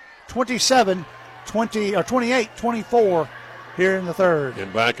good. 28-24 here in the 3rd.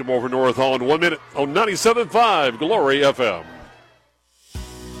 And back and more for North Hall in 1 minute on 97.5 Glory FM.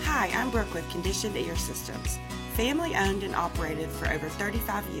 Hi, I'm Brooke with Conditioned Air Systems. Family owned and operated for over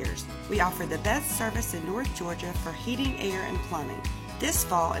 35 years, we offer the best service in North Georgia for heating, air, and plumbing. This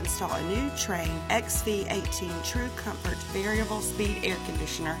fall, install a new Train XV18 True Comfort Variable Speed Air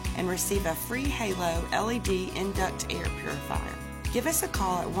Conditioner and receive a free Halo LED Induct Air Purifier. Give us a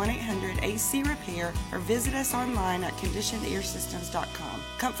call at 1-800-AC-REPAIR or visit us online at conditionedairsystems.com.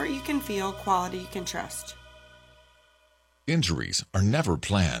 Comfort you can feel, quality you can trust. Injuries are never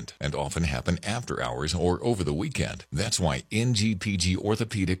planned and often happen after hours or over the weekend. That's why NGPG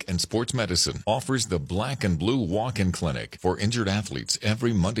Orthopedic and Sports Medicine offers the Black and Blue Walk-In Clinic for injured athletes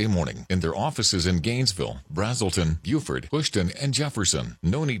every Monday morning in their offices in Gainesville, Brazelton, Beaufort, Bushton, and Jefferson.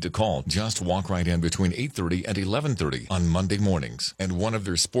 No need to call. Just walk right in between 8:30 and 11:30 on Monday mornings. And one of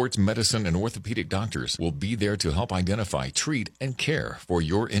their sports medicine and orthopedic doctors will be there to help identify, treat, and care for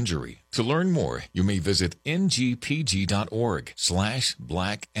your injury. To learn more, you may visit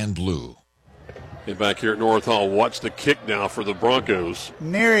ngpg.org/blackandblue. And back here at North Hall, watch the kick now for the Broncos.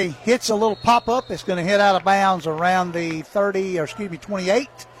 Neary hits a little pop-up. It's going to hit out of bounds around the 28.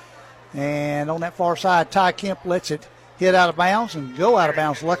 And on that far side, Ty Kemp lets it hit out of bounds and go out of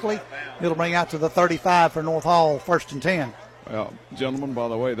bounds, luckily. It'll bring out to the 35 for North Hall, 1st and 10. Well, gentlemen, by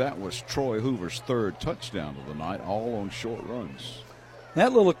the way, that was Troy Hoover's 3rd touchdown of the night, all on short runs.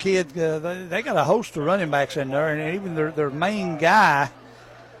 That little kid, they got a host of running backs in there, and even their main guy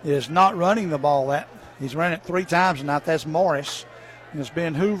is not running the ball. He's run it 3 times tonight. That's Morris. And it's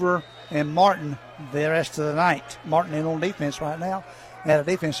been Hoover and Martin the rest of the night. Martin in on defense right now. At a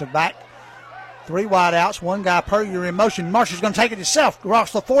defensive back. 3 wide outs, 1 guy per year in motion. Marshall's going to take it himself.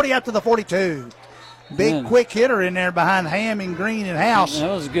 Across the 40 out to the 42. Big, quick hitter in there behind Ham and Green and House.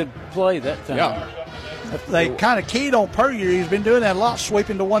 That was a good play that time. Yeah. They kind of keyed on Puryear. He's been doing that a lot,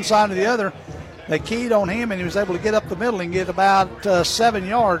 sweeping to one side or the other. They keyed on him, and he was able to get up the middle and get about 7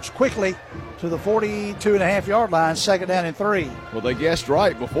 yards quickly to the 42.5-yard line, 2nd down and 3. Well, they guessed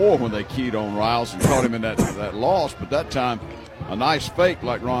right before when they keyed on Riles and caught him in that loss, but that time a nice fake,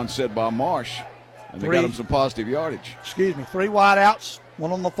 like Ron said, by Marsh, and they got him some positive yardage. 3 wide outs,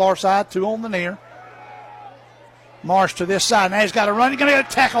 1 on the far side, 2 on the near. Marsh to this side. Now he's got to run. He's going to get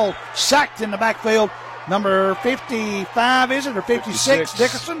a tackle. Sacked in the backfield. Number 55, is it, or 56?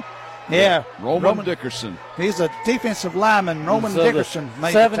 Dickerson? Yeah. Roman Dickerson. He's a defensive lineman, Roman Dickerson.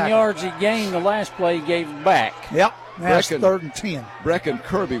 7 yards he gained the last play he gave back. Yep. That's 3rd and 10. Brecken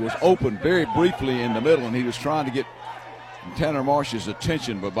Kirby was open very briefly in the middle, and he was trying to get Tanner Marsh's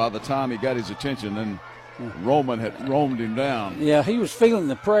attention, but by the time he got his attention, then Roman had roamed him down. Yeah, he was feeling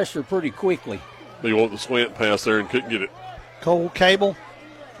the pressure pretty quickly. He wanted the slant pass there and couldn't get it. Cole Cable.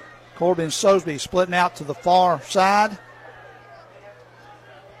 Corbin Sosby splitting out to the far side.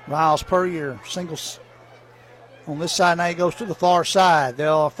 Riles Puryear singles on this side. Now he goes to the far side.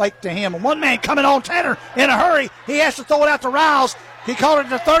 They'll fake to him. And 1 man coming on Tanner in a hurry. He has to throw it out to Riles. He caught it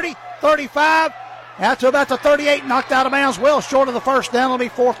to 30, 35, out to about the 38, knocked out of bounds. Well short of the 1st down. It'll be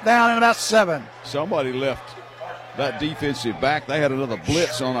 4th down and about 7. Somebody left that defensive back. They had another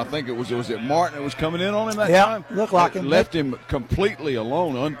blitz on. I think it was it Martin that was coming in on him that time? Looked like him. Left him completely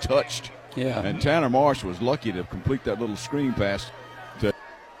alone, untouched. Yeah. And Tanner Marsh was lucky to complete that little screen pass to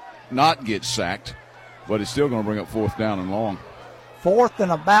not get sacked, but it's still going to bring up 4th down and long. 4th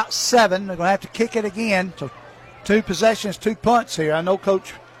and about 7. They're going to have to kick it again. So 2 possessions, 2 punts here. I know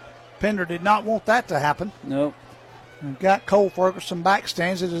Coach Pender did not want that to happen. Nope. We've got Cole Ferguson back,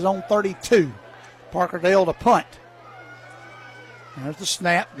 stands at his own 32. Parker Dale to punt. There's the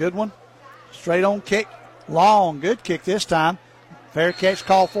snap. Good one. Straight on kick. Long. Good kick this time. Fair catch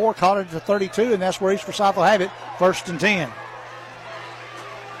call for. Caught it to 32, and that's where East Forsyth will have it. 1st and 10.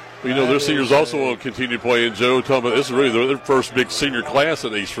 Well, you know, their seniors also will continue playing. Joe, talking about this is really their first big senior class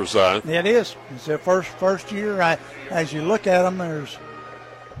at East Forsyth. Yeah, it is. It's their first year. As you look at them, there's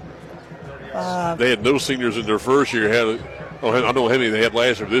they had no seniors in their first year. I don't know how many they had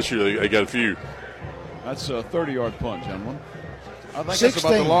last year. This year they got a few. That's a 30-yard punt, gentlemen. I think 16. That's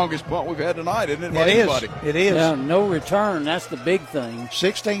about the longest punt we've had tonight, isn't it? It is. Yeah, no return. That's the big thing.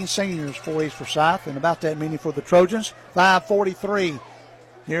 16 seniors for East Forsyth and about that many for the Trojans. 5:43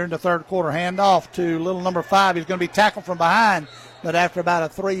 here in the 3rd quarter. Handoff to little number 5. He's going to be tackled from behind, but after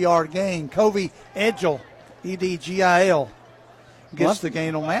about a 3-yard gain. Covey Edgil, Edgil, gets the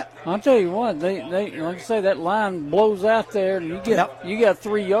gain on that. I'll tell you what, they like I say, that line blows out there, and you got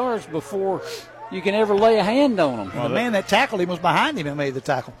 3 yards before you can ever lay a hand on them. Well, the man that tackled him was behind him and made the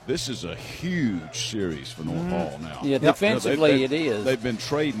tackle. This is a huge series for North Hall now. Yeah, defensively it is. They've been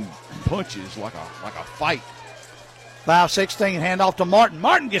trading punches like a fight. 5-16, handoff to Martin.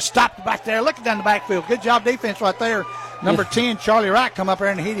 Martin gets stopped back there, looking down the backfield. Good job defense right there. Number 10, Charlie Wright, come up there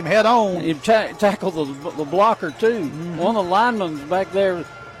and hit him head on. He tackled the blocker, too. One of the linemen back there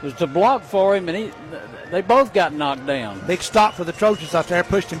was to block for him, and they both got knocked down. Big stop for the Trojans out there,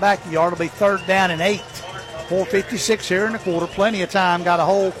 pushed him back the yard. It'll be 3rd down and 8. 4:56 here in the quarter. Plenty of time, got a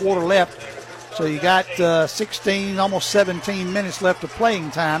whole quarter left. So you got 16, almost 17 minutes left of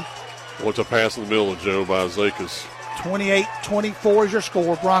playing time. What's a pass in the middle, Joe, by Zakas? 28-24 is your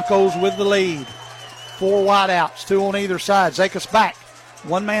score. Broncos with the lead. 4 wide outs, 2 on either side. Zakis back.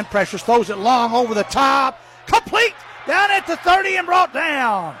 One man pressures, throws it long over the top. Complete down at the 30 and brought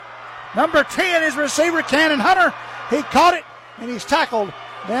down. Number 10 is receiver Cannon Hunter. He caught it, and he's tackled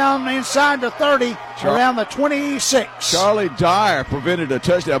down inside the 30, around the 26. Charlie Dyer prevented a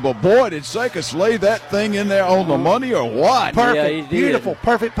touchdown, but boy, did Zakis lay that thing in there on the money or what? Perfect, yeah, he did. Beautiful,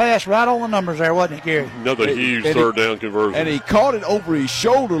 perfect pass right on the numbers there, wasn't it, Gary? Another huge third down conversion. And he caught it over his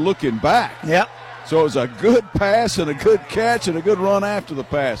shoulder looking back. Yep. So it was a good pass and a good catch and a good run after the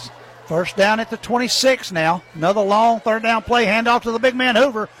pass. First down at the 26 now. Another long third down play. Handoff to the big man,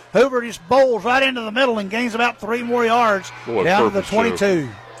 Hoover. Hoover just bowls right into the middle and gains about 3 more yards down to the 22.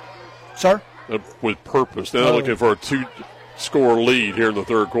 Sir? With purpose. Now they're looking for a 2-score lead here in the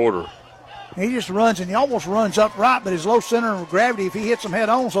third quarter. He just runs, and he almost runs upright, but his low center of gravity, if he hits him head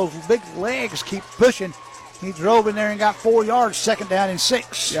on, so those big legs keep pushing. He drove in there and got 4 yards, second down and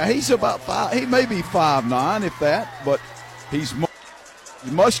 6. Yeah, he's about 5. He may be 5'9", if that, but he's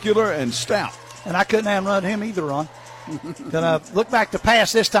muscular and stout. And I couldn't have run him either, Ron. Gonna look back to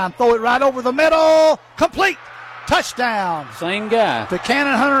pass this time. Throw it right over the middle. Complete. Touchdown. Same guy. To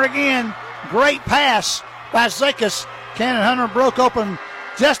Cannon Hunter again. Great pass by Zakis. Cannon Hunter broke open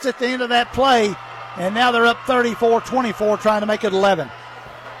just at the end of that play. And now they're up 34-24, trying to make it 11.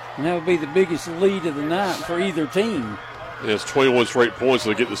 And that would be the biggest lead of the night for either team. Yeah, it's 21 straight points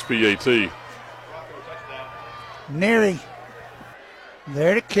to get this PAT. Neary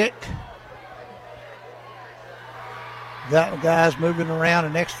there to kick. Got guys moving around,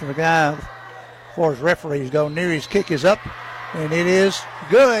 and next to the guy, as far as referees go, Neary's kick is up, and it is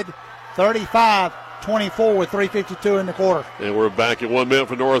good. 35-24 with 3:52 in the quarter. And we're back at 1 minute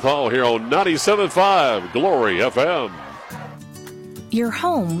for North Hall here on 97.5 Glory FM. Your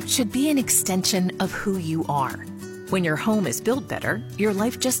home should be an extension of who you are. When your home is built better, your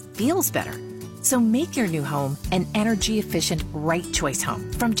life just feels better. So make your new home an energy-efficient Right Choice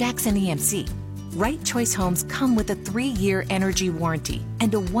home from Jackson EMC. Right Choice homes come with a 3-year energy warranty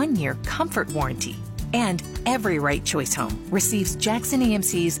and a 1-year comfort warranty. And every Right Choice home receives Jackson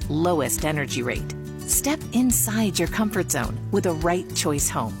EMC's lowest energy rate. Step inside your comfort zone with a Right Choice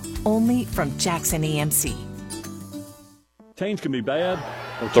home, only from Jackson EMC. Change can be bad.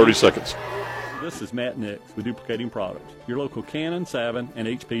 30 seconds. This is Matt Nix with Duplicating Products, your local Canon, Savin, and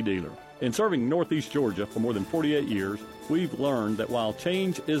HP dealer. In serving Northeast Georgia for more than 48 years, we've learned that while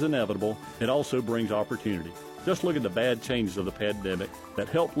change is inevitable, it also brings opportunity. Just look at the bad changes of the pandemic that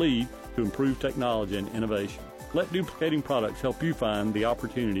helped lead to improved technology and innovation. Let Duplicating Products help you find the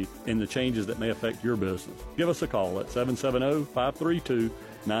opportunity in the changes that may affect your business. Give us a call at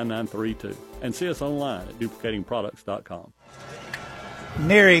 770-532-9932 and see us online at duplicatingproducts.com.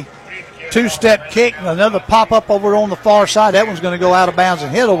 Neary, 2-step kick, another pop-up over on the far side. That one's going to go out of bounds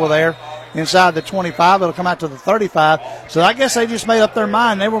and hit over there inside the 25. It'll come out to the 35. So I guess they just made up their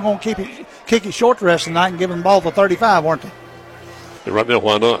mind. They were going to kick it short the rest of the night and give them the ball to 35, weren't they? And right now,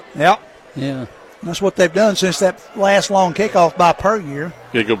 why not? Yep. Yeah. That's what they've done since that last long kickoff by Puryear.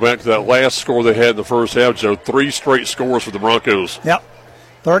 Yeah, go back to that last score they had in the first half, Joe. 3 straight scores for the Broncos. Yep.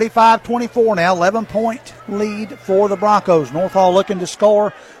 35-24 now, 11-point lead for the Broncos. North Hall looking to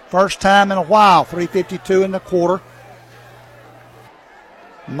score first time in a while, 3:52 in the quarter.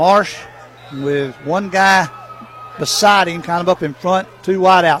 Marsh with one guy beside him, kind of up in front, 2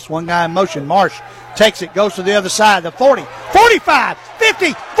 wideouts, one guy in motion. Marsh takes it, goes to the other side, the 40, 45,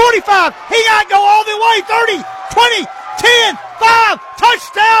 50, 45. He got to go all the way, 30, 20, 10, 5,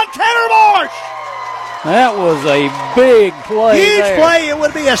 touchdown, Tanner Marsh. That was a big play. Huge there. play. It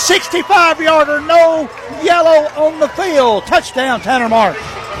would be a 65-yarder, no yellow on the field. Touchdown, Tanner Marsh.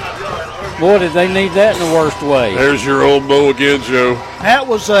 Boy, did they need that in the worst way. There's your old Mo again, Joe. That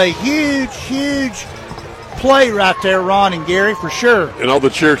was a huge, huge play right there, Ron and Gary, for sure. And all the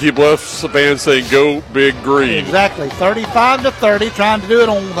Cherokee Bluffs fans saying, go Big Green. Exactly. 35-30, trying to do it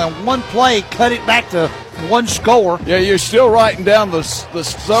on one play, cut it back to 1 score. Yeah, you're still writing down the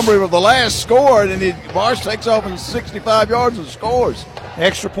summary of the last score, and then Marsh takes off in 65 yards and scores.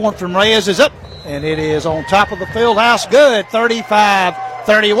 Extra point from Reyes is up, and it is on top of the field house. Good,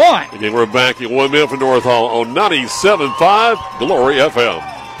 35-31. Again, we're back at 1 minute for North Hall on 97.5 Glory FM.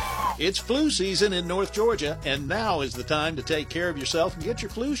 It's flu season in North Georgia, and now is the time to take care of yourself and get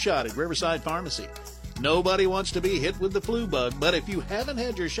your flu shot at Riverside Pharmacy. Nobody wants to be hit with the flu bug, but if you haven't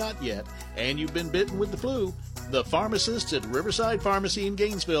had your shot yet and you've been bitten with the flu, the pharmacists at Riverside Pharmacy in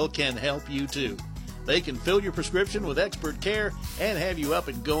Gainesville can help you too. They can fill your prescription with expert care and have you up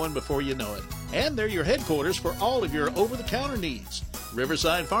and going before you know it. And they're your headquarters for all of your over-the-counter needs.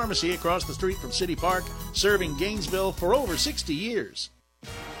 Riverside Pharmacy across the street from City Park, serving Gainesville for over 60 years.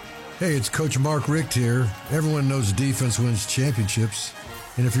 Hey, it's Coach Mark Richt here. Everyone knows defense wins championships.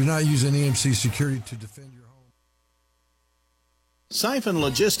 And if you're not using EMC security to defend your home. Siphon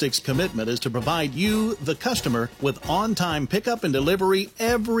Logistics' commitment is to provide you, the customer, with on-time pickup and delivery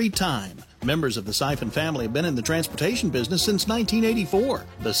every time. Members of the Siphon family have been in the transportation business since 1984.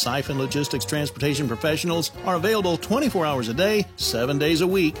 The Siphon Logistics transportation professionals are available 24 hours a day, 7 days a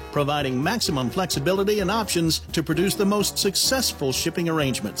week, providing maximum flexibility and options to produce the most successful shipping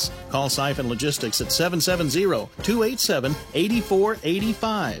arrangements. Call Siphon Logistics at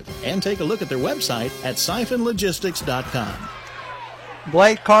 770-287-8485 and take a look at their website at siphonlogistics.com.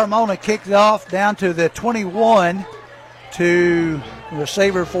 Blake Carmona kicked it off down to the 21 to the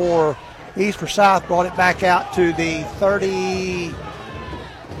receiver for East Forsyth, brought it back out to the 36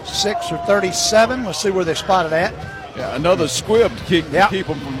 or 37. Let's see where they spotted at. Yeah, another squib kick to keep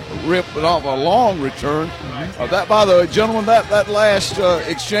them from ripping off a long return. That, by the way, gentlemen, that last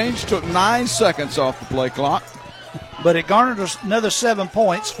exchange took 9 seconds off the play clock. But it garnered us another 7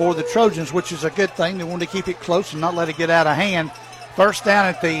 points for the Trojans, which is a good thing. They wanted to keep it close and not let it get out of hand. First down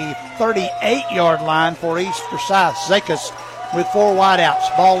at the 38-yard line for East Forsyth. Zekas with 4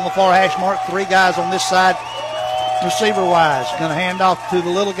 wideouts. Ball on the far hash mark. 3 guys on this side, receiver-wise. Going to hand off to the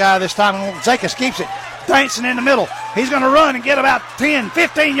little guy this time. Zekas keeps it, dancing in the middle. He's going to run and get about 10,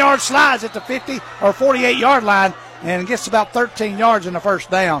 15-yard slides at the 50 or 48-yard line and gets about 13 yards in the first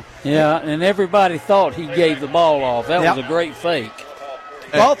down. Yeah, and everybody thought he gave the ball off. That was a great fake.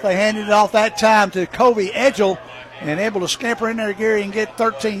 Thought they handed it off that time to Kobe Edgel, and able to scamper in there, Gary, and get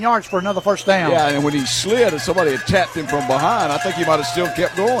 13 yards for another first down. Yeah, and when he slid and somebody had tapped him from behind, I think he might have still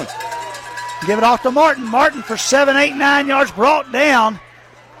kept going. Give it off to Martin. Martin for 7, 8, 9 yards, brought down.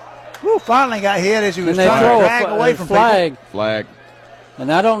 Woo, finally got hit as he was trying to drag away from flag. people. Flag.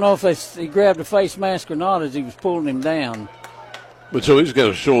 And I don't know if he grabbed a face mask or not as he was pulling him down. But so he's got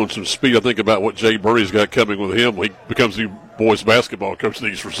to show some speed. I think about what Jay Burney's got coming with him. He becomes the boys basketball coach at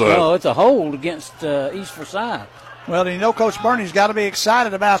East Forsyth. Oh, it's a hold against East Forsyth. Well, you know, Coach Burney's got to be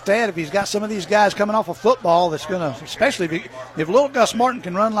excited about that. If he's got some of these guys coming off of football, that's going to, especially if little Gus Martin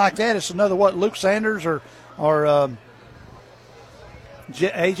can run like that, it's another Luke Sanders or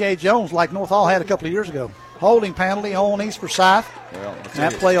A.J. Jones like North Hall had a couple of years ago. Holding penalty on East Forsyth. Well,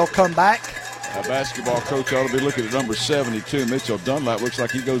 that play will come back. A basketball coach ought to be looking at number 72, Mitchell Dunlap. Looks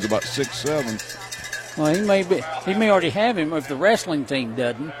like he goes about 6'7". Well, he may already have him if the wrestling team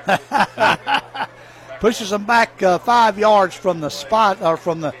doesn't. Pushes them back 5 yards from the spot, or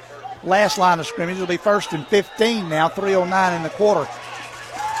from the last line of scrimmage. It'll be 1st and 15 now, 3:09 in the quarter.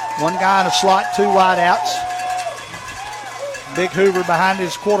 One guy in the slot, 2 wideouts. Big Hoover behind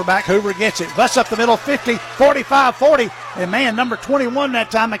his quarterback. Hoover gets it. Busts up the middle, 50, 45, 40. And, man, number 21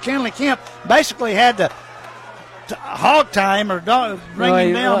 that time, McKinley Kemp, basically had to hog time or bring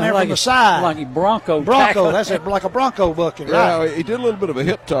him down there like from the side. Like a Bronco. That's it, like a Bronco booking, right? Yeah, he did a little bit of a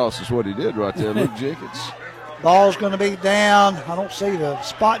hip toss is what he did right there, Luke Jenkins. Ball's going to be down. I don't see the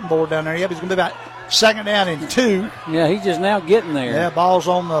spotting board down there yet, but it's going to be about 2nd down and 2. Yeah, he's just now getting there. Yeah, ball's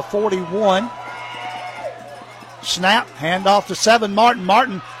on the 41. Snap, hand off to 7.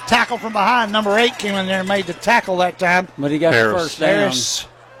 Martin, tackle from behind. Number 8 came in there and made the tackle that time. But he got the first down. Harris.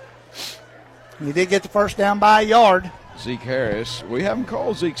 He did get the first down by a yard. Zeke Harris. We haven't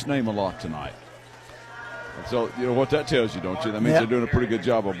called Zeke's name a lot tonight. And so, you know what that tells you, don't you? That means they're doing a pretty good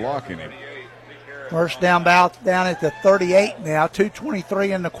job of blocking him. First down down at the 38 now,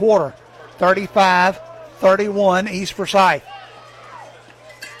 2:23 in the quarter. 35-31, East Forsyth.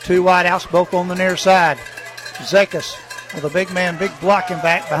 2 wideouts, both on the near side. Zekas with a big man, big blocking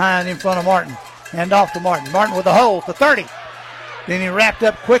back behind in front of Martin. Hand off to Martin. Martin with a hole to 30. Then he wrapped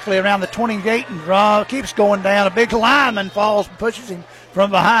up quickly around the 28 and keeps going down. A big lineman falls and pushes him from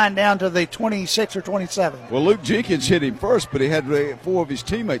behind down to the 26 or 27. Well, Luke Jenkins hit him first, but he had 4 of his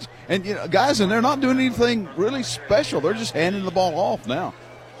teammates. And, you know, guys, and they're not doing anything really special. They're just handing the ball off now.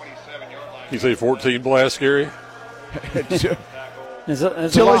 You say 14 blast, Gary? It's a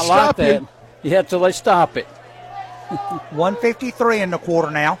lot like that. Yeah, till they stop it. 1:53 in the quarter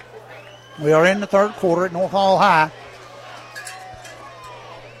now. We are in the 3rd quarter at North Hall High.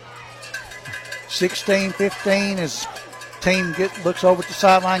 16-15 as team looks over at the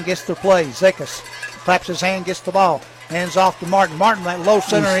sideline, gets the play. Zekas claps his hand, gets the ball. Hands off to Martin. Martin, that low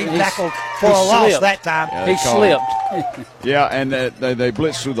center, he tackled for a loss that time. Yeah, he slipped. Yeah, and they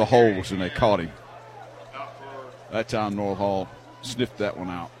blitzed through the holes and they caught him. That time North Hall sniffed that one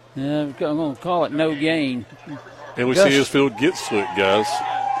out. Yeah, I'm going to call it no gain. And we see his field get slick, guys.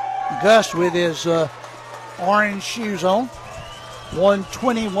 Gus with his orange shoes on.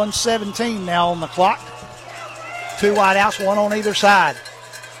 1:20, 1:17 now on the clock. 2 wideouts, 1 on either side.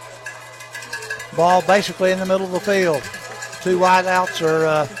 Ball basically in the middle of the field. Two wideouts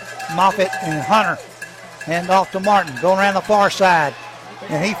are Moffitt and Hunter. Hand off to Martin, going around the far side.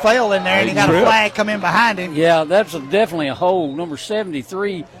 And he fell in there, and he got a flag come in behind him. Yeah, that's definitely a hold. Number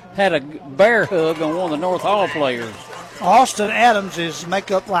 73 had a bear hug on one of the North Hall players. Austin Adams is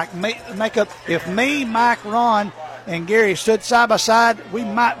makeup. If me, Mike, Ron, and Gary stood side by side, we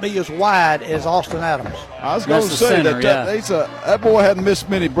might be as wide as Austin Adams. I was going to say that boy hadn't missed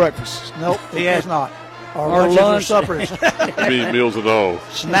many breakfasts. Nope, he has not. Or lunch or suppers. Meals and all.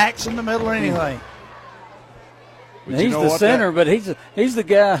 Snacks in the middle or anything. He's the center, but he's the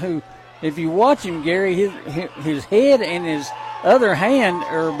guy who, if you watch him, Gary, his head and his other hand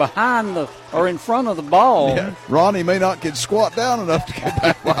are in front of the ball. Yeah. Ronnie may not get squat down enough to get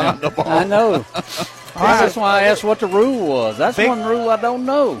back behind the ball. I know. That's why I asked what the rule was. That's one rule I don't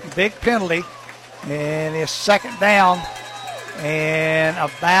know. Big penalty, and it's second down and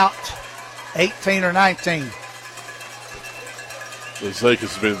about 18 or 19. Zakis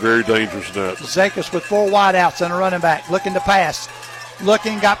has been very dangerous in that. Zakis with four wideouts and a running back, looking to pass.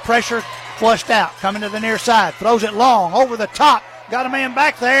 Got pressure, flushed out, coming to the near side, throws it long, over the top, got a man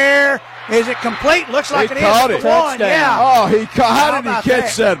back there. Is it complete? Looks like it is. Caught it. One. Yeah. Oh, how did he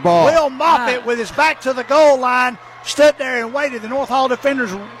catch that ball? Will Moffitt, with his back to the goal line, stood there and waited. The North Hall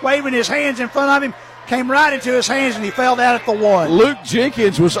defenders waving his hands in front of him, came right into his hands, and he fell down at the one. Luke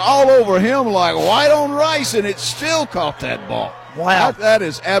Jenkins was all over him like white on rice, and it still caught that ball. Wow. That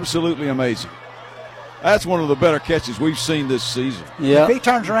is absolutely amazing. That's one of the better catches we've seen this season. Yeah. If he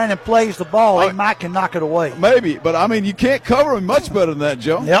turns around and plays the ball, he might can knock it away. Maybe, but, you can't cover him much better than that,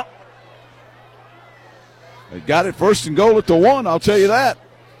 Joe. Yep. They got it first and goal at the one, I'll tell you that.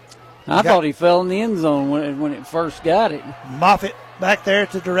 I thought he fell in the end zone when it first got it. Moffitt back there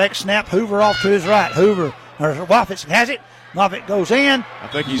at the direct snap. Hoover off to his right. Moffitt has it. Moffitt goes in. I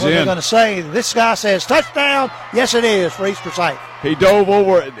think he's in. They're in. going to say this guy says touchdown. Yes, it is for East Forsyth. He dove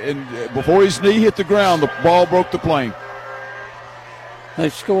over, and before his knee hit the ground, the ball broke the plane.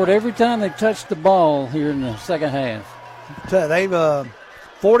 They've scored every time they touched the ball here in the second half. They've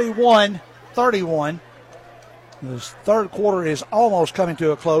 41-31. This third quarter is almost coming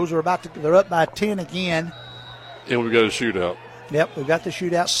to a close. They're up by 10 again. And we've got a shootout. Yep, we've got the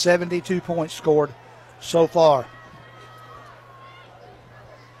shootout. 72 points scored so far.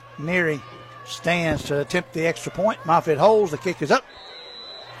 Neary stands to attempt the extra point. Moffitt holds. The kick is up.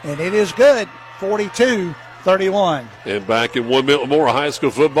 And it is good. 42-31. And back in 1 minute more high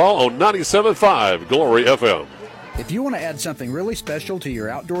school football on 97.5 Glory FM. If you want to add something really special to your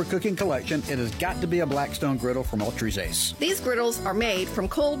outdoor cooking collection, it has got to be a Blackstone griddle from Autry's Ace. These griddles are made from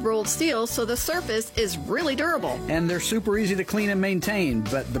cold rolled steel, so the surface is really durable. And they're super easy to clean and maintain,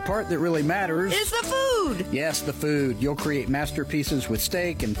 but the part that really matters is the food. Yes, the food. You'll create masterpieces with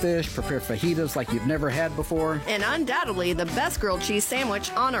steak and fish, prepare fajitas like you've never had before. And undoubtedly the best grilled cheese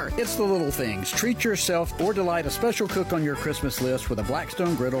sandwich on earth. It's the little things. Treat yourself or delight a special cook on your Christmas list with a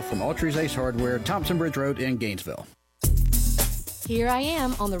Blackstone griddle from Autry's Ace Hardware, Thompson Bridge Road in Gainesville. Here I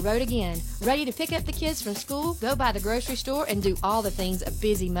am on the road again, ready to pick up the kids from school, go by the grocery store, and do all the things a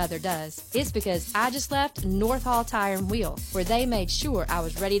busy mother does. It's because I just left North Hall Tire and Wheel, where they made sure I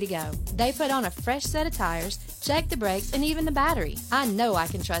was ready to go. They put on a fresh set of tires, checked the brakes, and even the battery. I know I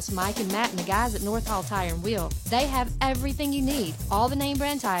can trust Mike and Matt and the guys at North Hall Tire and Wheel. They have everything you need, all the name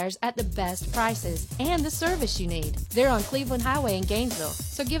brand tires at the best prices, and the service you need. They're on Cleveland Highway in Gainesville,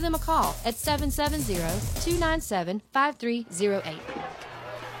 so give them a call at 770-297-5308.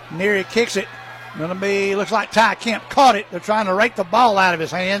 Neary kicks it. Looks like Ty Kemp caught it. They're trying to rake the ball out of his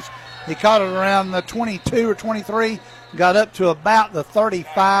hands. He caught it around the 22 or 23, got up to about the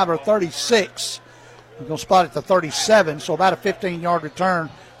 35 or 36. We're going to spot at the 37, so about a 15-yard return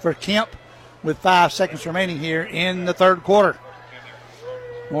for Kemp with 5 seconds remaining here in the third quarter.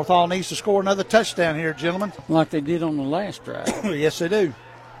 North Hall needs to score another touchdown here, gentlemen. Like they did on the last drive. Yes, they do.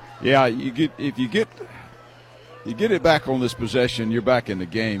 Yeah, if you get it back on this possession, you're back in the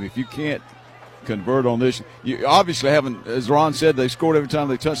game. If you can't convert on this, you obviously haven't, as Ron said, they scored every time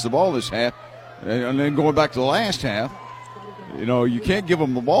they touched the ball this half. And then going back to the last half, you can't give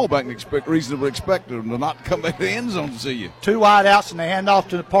them the ball back and reasonably expect them to not come back to the end zone to see you. 2 wide outs, and they hand off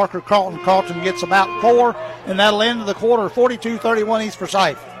to Parker Carlton. Carlton gets about 4, and that'll end the quarter, 42-31 East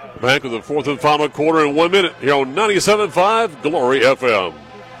Forsyth. Back with the fourth and final quarter in 1 minute here on 97.5 Glory FM.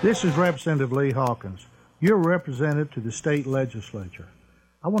 This is Representative Lee Hawkins, your representative to the state legislature.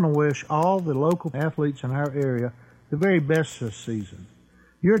 I want to wish all the local athletes in our area the very best this season.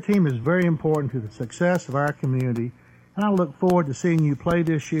 Your team is very important to the success of our community, and I look forward to seeing you play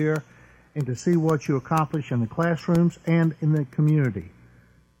this year and to see what you accomplish in the classrooms and in the community.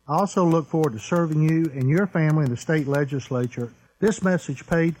 I also look forward to serving you and your family in the state legislature. This message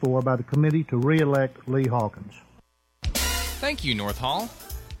paid for by the committee to re-elect Lee Hawkins. Thank you, North Hall.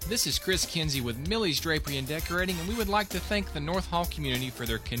 This is Chris Kinsey with Millie's Drapery and Decorating, and we would like to thank the North Hall community for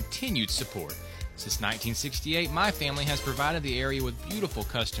their continued support. Since 1968, my family has provided the area with beautiful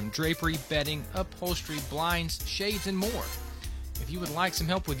custom drapery, bedding, upholstery, blinds, shades, and more. If you would like some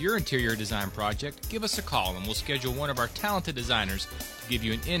help with your interior design project, give us a call and we'll schedule one of our talented designers to give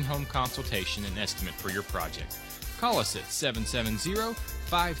you an in-home consultation and estimate for your project. Call us at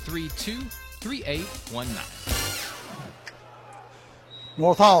 770-532-3819.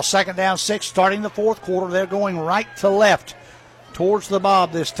 North Hall, 2nd down 6, starting the fourth quarter. They're going right to left towards the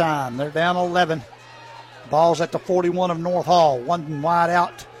Bob this time. They're down 11. Ball's at the 41 of North Hall. One wide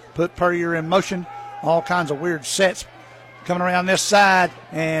out, put Puryear in motion. All kinds of weird sets coming around this side,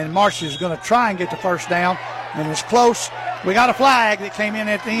 and Marsh is going to try and get the first down, and it's close. We got a flag that came in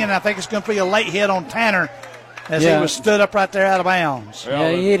at the end. I think it's going to be a late hit on Tanner as he was stood up right there out of bounds. Yeah,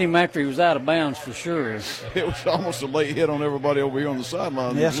 he hit him after he was out of bounds for sure. It was almost a late hit on everybody over here on the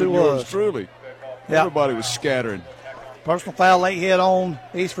sideline. Yes, it was. Truly. Yep. Everybody was scattering. Personal foul, late hit on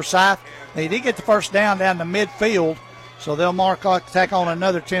East Forsyth. They did get the first down the midfield, so they'll tack on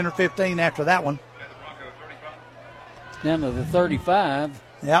another 10 or 15 after that one. Down to the 35.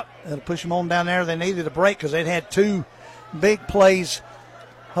 Yep, it'll push them on down there. They needed a break because they'd had two big plays,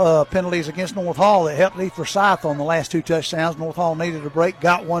 penalties against North Hall that helped East Forsyth on the last two touchdowns. North Hall needed a break,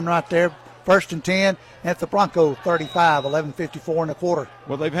 got one right there. 1st and 10 at the Bronco 35, 11:54 in the quarter.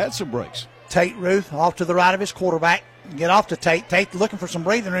 Well, they've had some breaks. Tate Ruth off to the right of his quarterback. Get off to Tate. Tate looking for some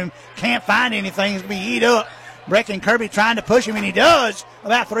breathing room. Can't find anything. He's going to be eat up. Brecken Kirby trying to push him, and he does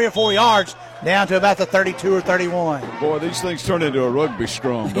about 3 or 4 yards down to about the 32 or 31. Boy, these things turn into a rugby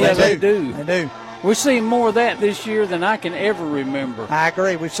scrum. Yeah, they do. They do. We've seen more of that this year than I can ever remember. I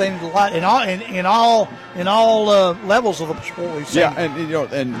agree. We've seen it a lot in all levels of the sport. We've seen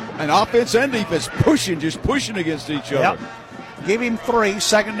and offense and defense just pushing against each other. Yep. Give him 3.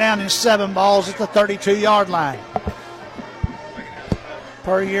 2nd down and 7. Balls at the 32-yard line.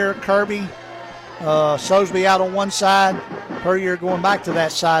 Puryear, Kirby, Sosby out on one side. Puryear going back to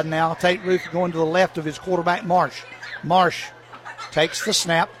that side now. Tate Ruth going to the left of his quarterback, Marsh. Marsh takes the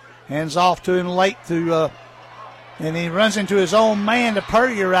snap, hands off to him late and he runs into his own man to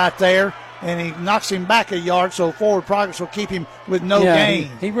Puryear right there, and he knocks him back a yard, so forward progress will keep him with no gain.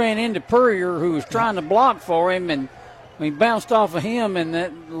 He ran into Puryear, who was trying to block for him, and he bounced off of him, and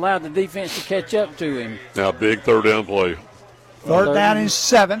that allowed the defense to catch up to him. Now, big 3rd down play. 3rd down and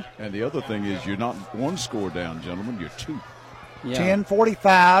 7. And the other thing is you're not 1 score down, gentlemen. You're 2. Yeah.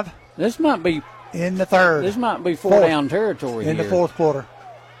 10:45. This might be in the 3rd. This might be 4-down territory in here. the 4th quarter.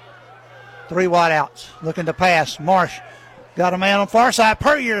 3 wide outs. Looking to pass. Marsh got a man on far side.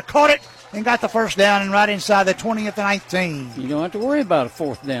 Puryear caught it and got the first down and right inside the 20th and 19. You don't have to worry about a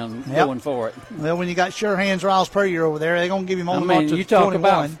 4th down going for it. Well, when you got sure hands Riles Puryear over there, they're going to give him on the mark to you the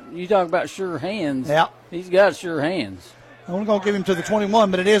 21. You talk about sure hands. Yeah. He's got sure hands. I'm only going to give him to the 21,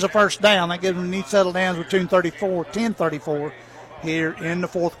 but it is a first down. That gives him a neat settle downs with 10:34 here in the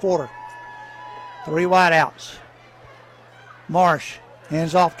 4th quarter. 3 wide outs. Marsh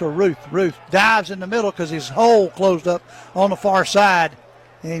hands off to Ruth. Ruth dives in the middle because his hole closed up on the far side,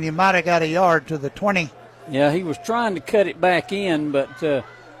 and he might have got a yard to the 20. Yeah, he was trying to cut it back in, but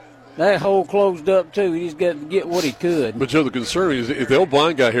that hole closed up too. He's got to get what he could. But Joe, the concern is if the old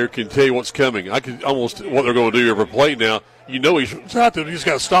blind guy here can tell you what's coming, I can almost what they're going to do every play now. You know he's out there. You just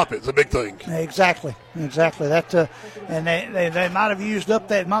got to stop it. It's a big thing. Exactly. That and they might have used up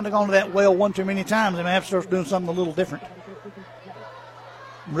that. Might have gone to that well one too many times. They may have to start doing something a little different.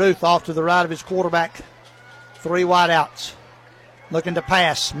 Ruth off to the right of his quarterback. 3 wide outs. Looking to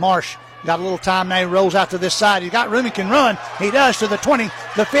pass. Marsh got a little time now. He rolls out to this side. He's got room. He can run. He does to the 20,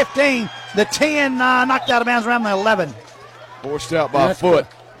 the 15, the 10. Knocked out of bounds around the 11. Forced out by a foot.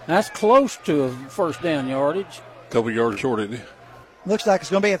 That's close to a first down yardage. Couple yards short, isn't he? Looks like it's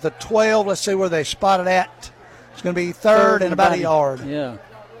going to be at the 12. Let's see where they spot it at. It's going to be third and about a yard. Yeah.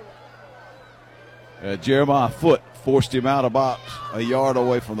 Jeremiah Foote forced him out about a yard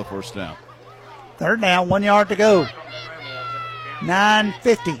away from the first down. 3rd down, 1 yard to go.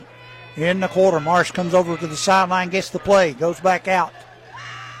 9:50 in the quarter. Marsh comes over to the sideline, gets the play, goes back out.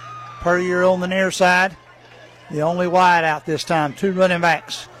 Puryear on the near side. The only wide out this time. 2 running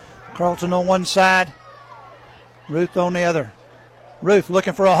backs. Carlton on one side. Ruth on the other. Ruth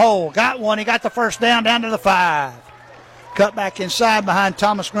looking for a hole. Got one. He got the first down to the 5. Cut back inside behind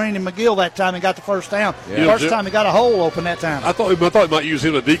Thomas Green and McGill that time and got the first down. Yeah. First time he got a hole open that time. I thought he might use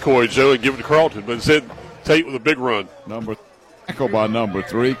him a decoy, Joe, and give it to Carlton, but instead Tate with a big run. Number Tackle by number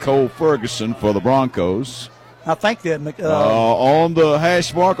 3, Cole Ferguson for the Broncos. I think that on the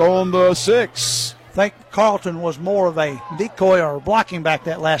hash mark on the 6. I think Carlton was more of a decoy or blocking back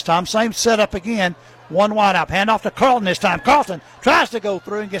that last time. Same setup again. One wide up. Hand off to Carlton this time. Carlton tries to go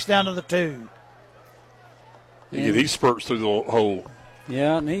through and gets down to the 2. He spurts through the hole.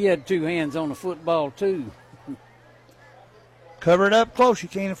 Yeah, and he had 2 hands on the football, too. Cover it up close. You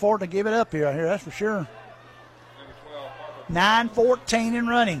can't afford to give it up here, that's for sure. 9:14 in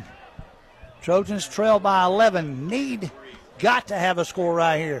running. Trojans trail by 11. Got to have a score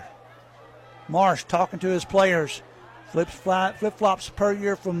right here. Marsh talking to his players. Flip-flops per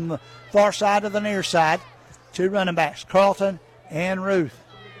year from the far side to the near side. 2 running backs, Carlton and Ruth.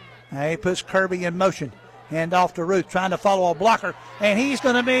 Now he puts Kirby in motion. Hand off to Ruth, trying to follow a blocker, and he's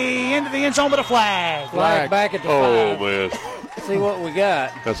going to be into the end zone with a flag. Flag back at the 5. Oh, man. See what we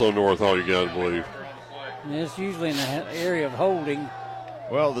got. That's on North Hall, you got to believe. It's usually in the area of holding.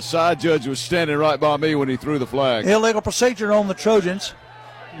 Well, the side judge was standing right by me when he threw the flag. Illegal procedure on the Trojans.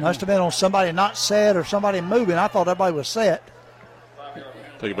 Must have been on somebody not set or somebody moving. I thought everybody was set.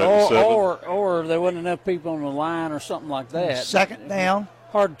 Take it back to 7. Or there wasn't enough people on the line or something like that. Second down.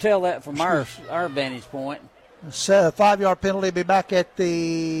 Hard to tell that from our vantage point. A 5-yard penalty will be back at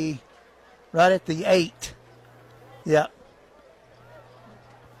right at the 8. Yep.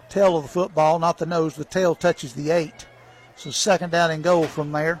 Tail of the football, not the nose. The tail touches the 8. So second down and goal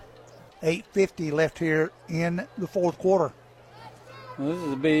from there. 8:50 left here in the fourth quarter. Well, this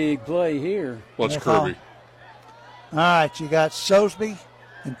is a big play here. What's Kirby? All right, you got Sosby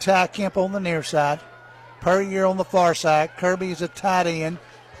and Ty Kemp on the near side. Puryear on the far side. Kirby is a tight end.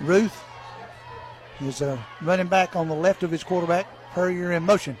 Ruth is a running back on the left of his quarterback. Puryear in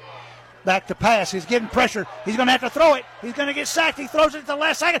motion. Back to pass. He's getting pressure. He's going to have to throw it. He's going to get sacked. He throws it at the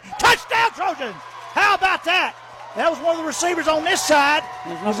last second. Touchdown, Trojans! How about that? That was one of the receivers on this side.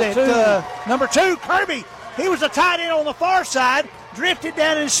 Number 2, Kirby. He was a tight end on the far side. Drifted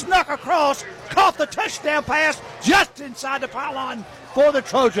down and snuck across. Caught the touchdown pass just inside the pylon for the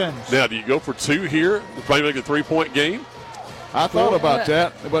Trojans. Now, do you go for 2 here? Probably make a 3-point game? I thought about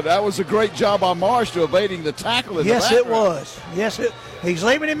that, but that was a great job by Marsh to evading the tackle in the background. Yes, it was. He's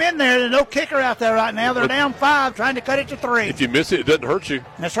leaving him in there. There's no kicker out there right now. They're down 5, trying to cut it to 3. If you miss it, it doesn't hurt you.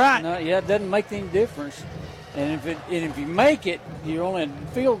 That's right. No, it doesn't make any difference. And if you make it, you're only a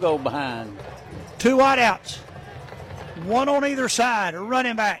field goal behind. 2 wideouts. 1 on either side, a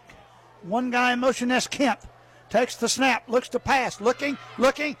running back. 1 guy in motion, that's Kemp. Takes the snap, looks to pass, looking,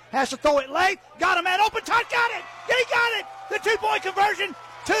 has to throw it late. Got a man open, got it. He got it. The 2-point conversion.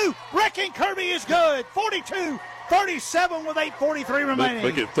 2, wrecking Kirby is good. 42-37 with 8:43 remaining.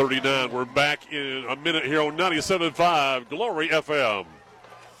 Make it 39. We're back in a minute here on 97.5 Glory FM.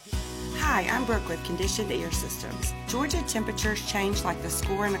 Hi, I'm Brooke with Conditioned Ear Systems. Georgia temperatures change like the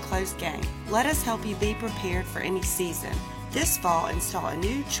score in a close game. Let us help you be prepared for any season. This fall, install a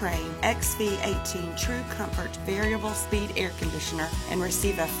new Train XV18 True Comfort Variable Speed Air Conditioner and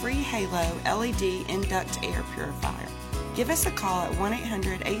receive a free Halo LED Induct Air Purifier. Give us a call at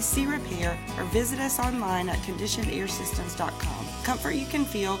 1-800-AC-REPAIR or visit us online at conditionedairsystems.com. Comfort you can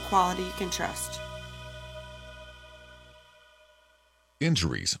feel, quality you can trust.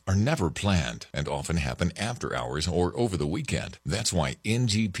 Injuries are never planned and often happen after hours or over the weekend. That's why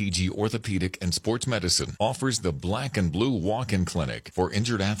NGPG Orthopedic and Sports Medicine offers the Black and Blue Walk-In Clinic for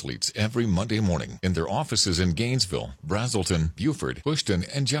injured athletes every Monday morning in their offices in Gainesville, Brazelton, Buford, Houston,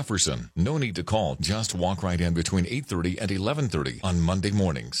 and Jefferson. No need to call. Just walk right in between 8:30 and 11:30 on Monday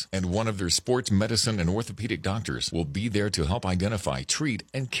mornings. And one of their sports medicine and orthopedic doctors will be there to help identify, treat,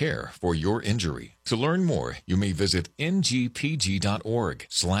 and care for your injury. To learn more, you may visit ngpg.org/blackandblue.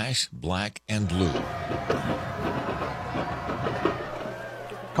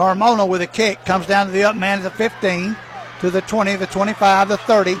 Carmona with a kick comes down to the up man at the 15, to the 20, the 25, the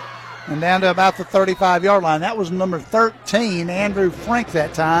 30, and down to about the 35-yard line. That was number 13, Andrew Frank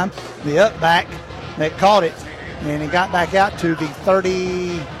that time, the up back that caught it, and he got back out to the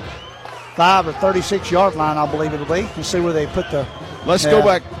 35 or 36-yard line, I believe it'll be. Let's see where they put the. Let's go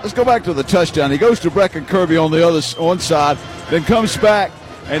back to the touchdown. He goes to Brecken Kirby on the other one side, then comes back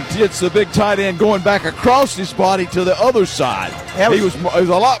and gets the big tight end going back across his body to the other side. He was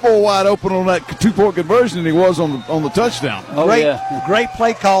a lot more wide open on that 2-point conversion than he was on the touchdown. Great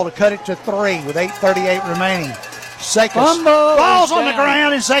play call to cut it to 3 with 8:38 remaining. Sakis falls on the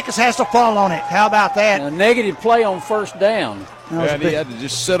ground, and Sakis has to fall on it. How about that? A negative play on first down. And he had to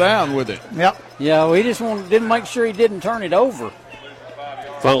just sit down with it. Yep. Yeah, we just didn't make sure he didn't turn it over.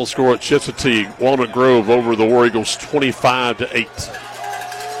 Final score at Chestatee, Walnut Grove over the War Eagles 25-8.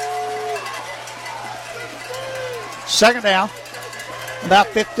 Second down. About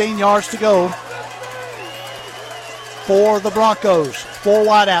 15 yards to go for the Broncos. 4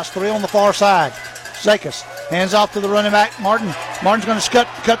 wideouts, 3 on the far side. Zakis hands off to the running back, Martin. Martin's going to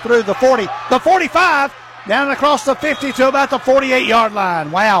cut through the 40, the 45, down and across the 50 to about the 48-yard line.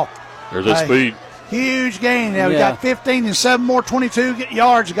 Wow. There's that speed. Huge gain there. We got 15 and 7 more, 22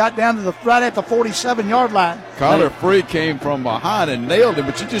 yards. Got down to right at the 47-yard line. Connor Free came from behind and nailed him,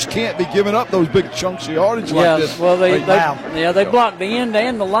 but you just can't be giving up those big chunks of yardage like this. Well, they blocked the end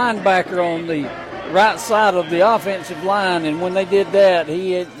and the linebacker on the right side of the offensive line, and when they did that,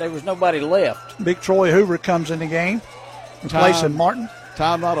 there was nobody left. Big Troy Hoover comes in the game, replacing Martin.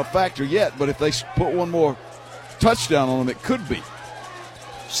 Time not a factor yet, but if they put one more touchdown on them, it could be.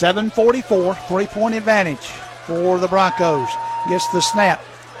 7:44, 3-point advantage for the Broncos. Gets the snap.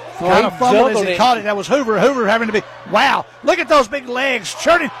 Kind of fumbled as he caught it. That was Hoover. Hoover having to be, wow, look at those big legs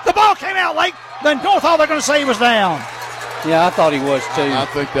churning. The ball came out late. Then North Hall, they're going to say he was down. Yeah, I thought he was too. I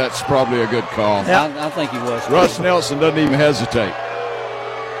think that's probably a good call. Yeah. I think he was too. Russ Nelson doesn't even hesitate.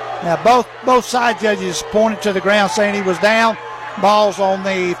 Now, both side judges pointed to the ground saying he was down. Ball's on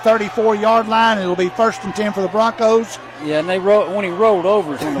the 34-yard line. It'll be 1st and 10 for the Broncos. Yeah, and when he rolled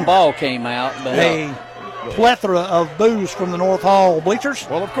over is when the ball came out. But a plethora of boos from the North Hall bleachers.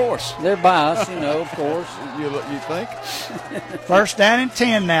 Well, of course. They're biased, of course. You think? 1st down and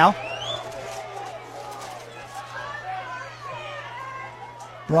 10 now.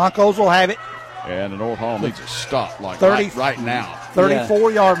 Broncos will have it. And the North Hall needs a stop right now.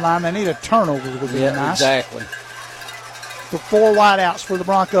 34-yard line. They need a turnover. Would be nice. Exactly. The 4 wideouts for the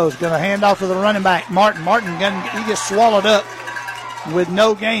Broncos. Going to hand off to the running back, Martin. Martin, he gets swallowed up with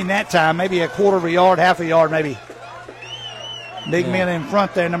no gain that time. Maybe a quarter of a yard, half a yard maybe. Big man in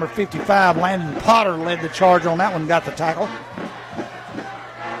front there, number 55. Landon Potter led the charge on that one, got the tackle.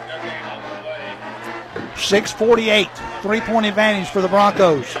 6:48, 3-point advantage for the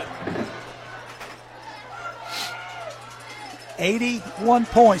Broncos. 81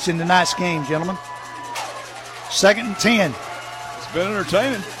 points in tonight's game, gentlemen. 2nd and 10. It's been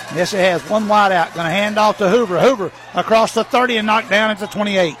entertaining. Yes, it has. 1 wide out. Going to hand off to Hoover. Hoover across the 30 and knocked down at the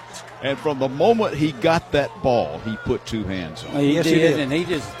 28. And from the moment he got that ball, he put 2 hands on it. He did, and he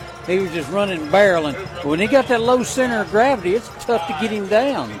was just running barreling. When he got that low center of gravity, it's tough to get him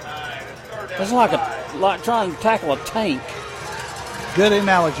down. It's like trying to tackle a tank. Good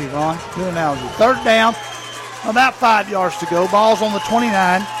analogy, Ron. Good analogy. 3rd down, about 5 yards to go. Ball's on the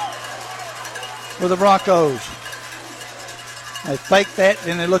 29 for the Broncos. They fake that,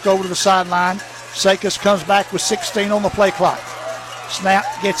 then they look over to the sideline. Sakis comes back with 16 on the play clock. Snap,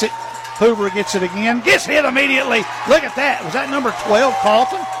 gets it. Hoover gets it again. Gets hit immediately. Look at that. Was that number 12,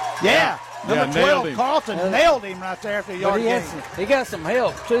 Carlton? Yeah. Number 12, Carlton nailed him right there after a yard gain. He got some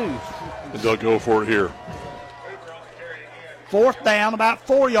help, too. And they'll go for it here. 4th down, about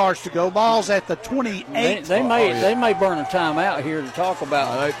 4 yards to go. Ball's at the 28. They may burn a timeout here to talk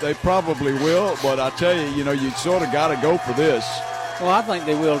about. They probably will, but I tell you, you sort of got to go for this. Well, I think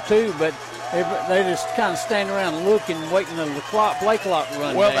they will too, but they just kind of stand around looking, waiting for the play clock to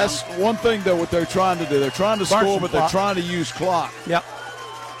run down. That's one thing, though, what they're trying to do. They're trying to score, but they're trying to use clock. Yep.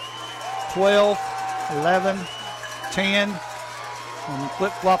 12, 11, 10. And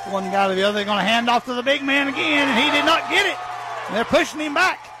flip-flop one guy to the other. They're going to hand off to the big man again, and he did not get it. And they're pushing him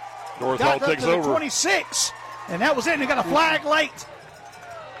back. North Hall takes over. 26, and that was it. And they got a flag late.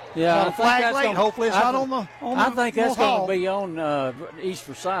 Yeah, got a flag late. Hopefully it's not on the I think that's going to be on East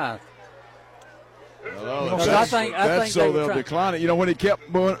Forsyth. I think so they'll decline it. When he kept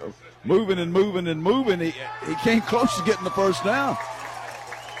moving and moving and moving, he came close to getting the 1st down.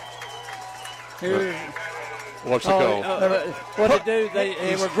 What's the call? What they do?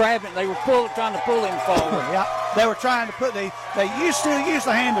 They were grabbing. They were trying to pull him forward. Yeah, they were trying to put. They used to use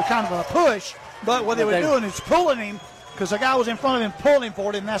the hand as kind of a push, but what they were doing is pulling him because the guy was in front of him, pulling him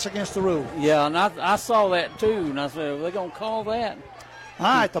forward, and that's against the rule. Yeah, and I saw that too, and I said, "Are they going to call that?" All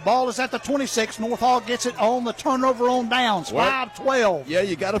right, the ball is at the 26. North Hall gets it on the turnover on downs, 5-12. Yeah,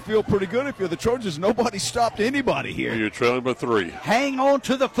 you got to feel pretty good if you're the Trojans. Nobody stopped anybody here. You're trailing by 3. Hang on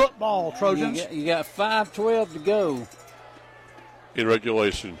to the football, Trojans. You got 5:12 to go. In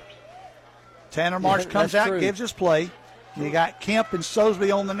regulation. Tanner Marsh comes out, gives his play. You got Kemp and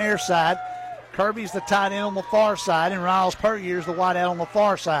Sosby on the near side. Kirby's the tight end on the far side, and Riles Perrier's the wide out on the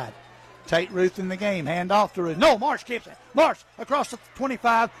far side. Tate Ruth in the game. Hand off to Ruth. No, Marsh keeps it. Marsh across the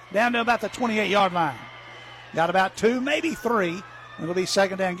 25, down to about the 28-yard line. Got about 2, maybe 3. It'll be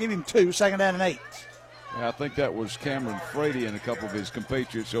 2nd down. Give him 2, 2nd down and 8. Yeah, I think that was Cameron Frady and a couple of his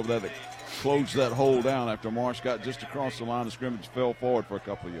compatriots over there that closed that hole down after Marsh got just across the line of scrimmage, fell forward for a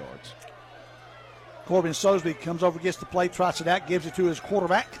couple of yards. Corbin Sosby comes over, gets the play, trots it out, gives it to his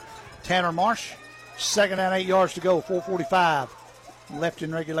quarterback, Tanner Marsh. 2nd down, 8 yards to go, 4:45 left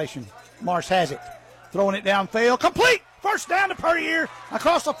in regulation. Marsh has it. Throwing it downfield, complete! First down to Puryear,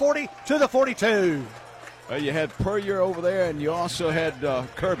 across the 40 to the 42. Well, you had Puryear over there, and you also had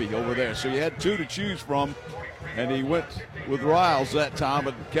Kirby over there. So you had two to choose from, and he went with Riles that time,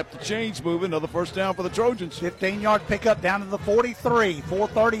 but kept the chains moving. Another first down for the Trojans. 15-yard pickup down to the 43,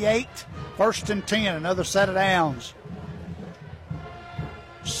 4:38, 1st and 10, another set of downs.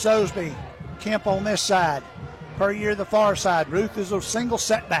 Sosby, Kemp on this side, Puryear the far side. Ruth is a single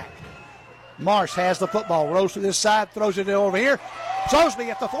setback. Marsh has the football, rolls to this side, throws it over here. Sosby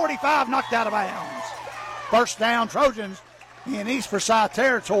at the 45, knocked out of bounds. First down, Trojans in East Forsyth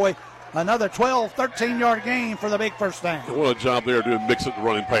territory. Another 12, 13-yard gain for the big first down. What a job there doing mixing the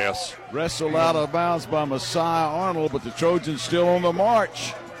running pass. Wrestled out of bounds by Messiah Arnold, but the Trojans still on the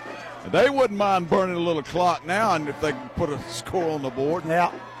march. They wouldn't mind burning a little clock now, and if they can put a score on the board.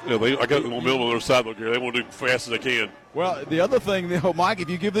 Yeah. Yeah, I got the momentum on their side. Look here, they want to do it fast as they can. Well, the other thing, Mike, if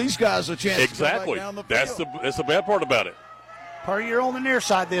you give these guys a chance exactly, to go back down the field. That's the bad part about it. Puryear on the near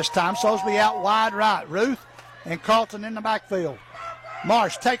side this time. Sosby out wide right. Ruth and Carlton in the backfield.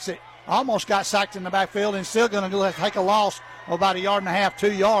 Marsh takes it. Almost got sacked in the backfield and still going to take a loss of about 1.5 yards,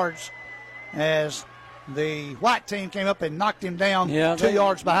 2 yards, as the white team came up and knocked him down 2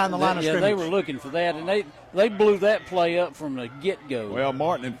 yards behind the line of scrimmage. Yeah, they were looking for that, and they blew that play up from the get-go. Well,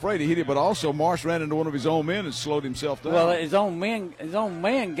 Martin and Frady hit it, but also Marsh ran into one of his own men and slowed himself down. Well, his own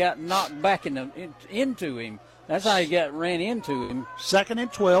man got knocked back into him. That's how he ran into him. 2nd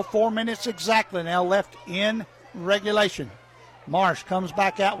and 12, 4 minutes exactly now left in regulation. Marsh comes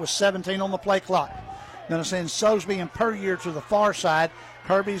back out with 17 on the play clock. Going to send Sosby and Puryear to the far side.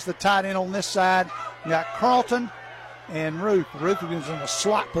 Kirby's the tight end on this side. You got Carlton and Ruth. Ruth is in the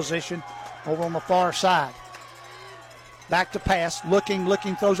slot position over on the far side. Back to pass, looking,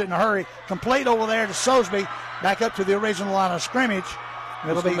 throws it in a hurry. Complete over there to Sosby. Back up to the original line of scrimmage.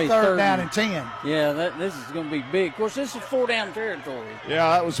 It'll be third down and 10. Yeah, this is going to be big. Of course, this is 4-down territory. Yeah,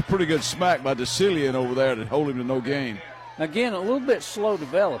 that was a pretty good smack by DeCillian over there to hold him to no gain. Again, a little bit slow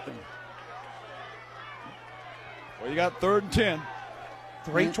developing. Well, you got 3rd and 10.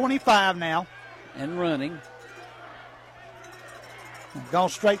 3:25 now. And running. They've gone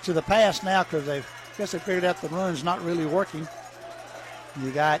straight to the pass now because I guess they figured out the run's not really working.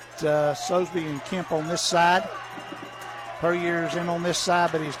 You got Sosby and Kemp on this side. Puryear's in on this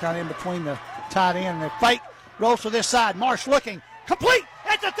side, but he's kind of in between the tight end and the fake. Rolls to this side. Marsh looking. Complete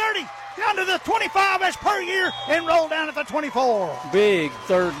at the 30. Down to the 25 as Puryear and roll down at the 24. Big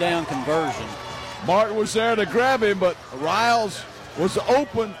 3rd down conversion. Martin was there to grab him, but Riles was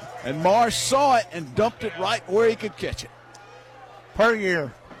open, and Marsh saw it and dumped it right where he could catch it.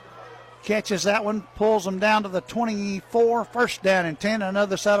 Puryear catches that one, pulls them down to the 24, 1st down and 10,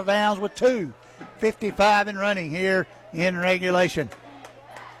 another set of downs with 2:55 in running here in regulation.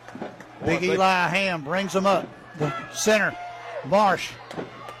 Big Eli Ham brings them up. The center, Marsh,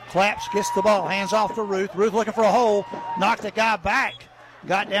 claps, gets the ball, hands off to Ruth. Ruth looking for a hole, knocked the guy back.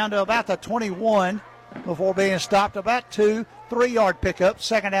 Got down to about the 21 before being stopped. About 2-3-yard pickup,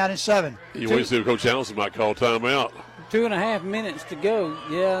 2nd down and 7. You wait to see if Coach Allison might call timeout. 2.5 minutes to go.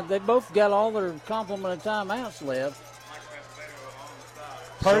 Yeah, they both got all their complement of timeouts left.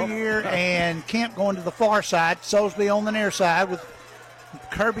 Puryear and Kemp going to the far side. Sosby on the near side with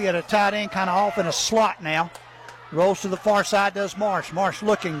Kirby at a tight end, kind of off in a slot now. Rolls to the far side, does Marsh. Marsh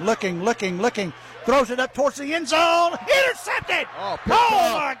looking. Throws it up towards the end zone. Intercepted! Oh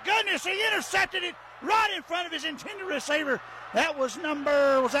my goodness, he intercepted it right in front of his intended receiver. That was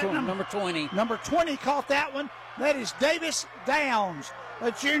number 20. Number 20 caught that one. That is Davis Downs,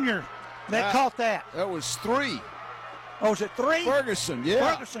 a junior, that caught that. That was 3. Oh, was it 3? Ferguson,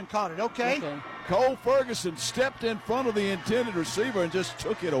 yeah. Ferguson caught it, okay. Cole Ferguson stepped in front of the intended receiver and just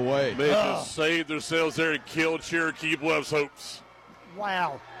took it away. They just saved themselves there and killed Cherokee Bluff's hopes.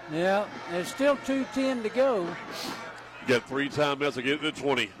 Wow. Yeah, there's still 2:10 to go. You got 3 timeouts to get to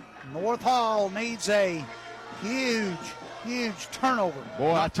 20. North Hall needs a huge turnover.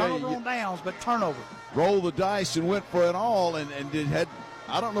 Boy, Not I tell turnover you, on downs, but turnover. Rolled the dice and went for it all, and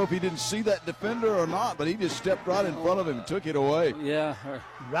I don't know if he didn't see that defender or not, but he just stepped right in front of him and took it away. Yeah.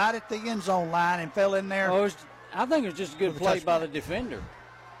 Right at the end zone line and fell in there. I think it was just a good play by the defender.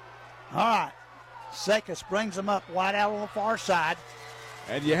 All right. Sekis brings them up wide out on the far side.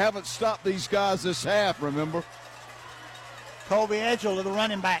 And you haven't stopped these guys this half, remember? Colby Edgell to the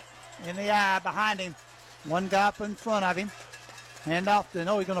running back in the eye behind him. One guy up in front of him. Handoff to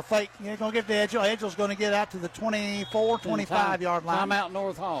he's going to fake. He's going to give to Edgel. Edgel's going to get out to the 24, 25-yard line. Timeout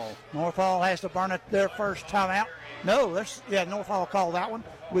North Hall. North Hall has to burn their first timeout. No, North Hall called that one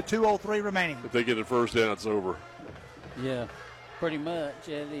with 2:03 remaining. If they get the first down, it's over. Yeah, pretty much.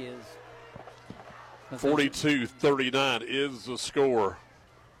 Yeah, it is. 42-39 is the score.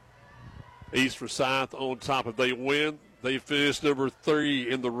 East Forsyth on top. If they win, they finish number 3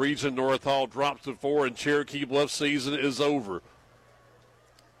 in the region. North Hall drops to 4, and Cherokee Bluff season is over.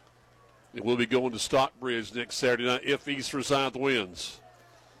 It will be going to Stockbridge next Saturday night if East Forsyth wins.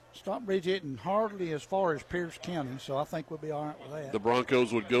 Stockbridge isn't hardly as far as Pierce County, so I think we'll be all right with that. The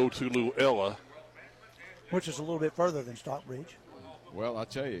Broncos would go to Luella, which is a little bit further than Stockbridge. Well, I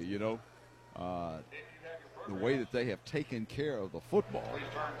tell you, the way that they have taken care of the football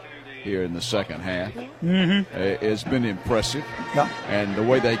here in the second half has been impressive. Yep. And the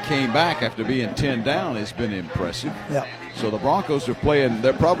way they came back after being 10 down has been impressive. Yep. So the Broncos are playing,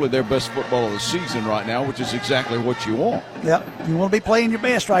 they're probably their best football of the season right now, which is exactly what you want. Yep. You want to be playing your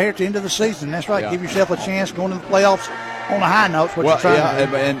best right here at the end of the season. That's right. Yeah. Give yourself a chance going to the playoffs on a high note. What you're trying to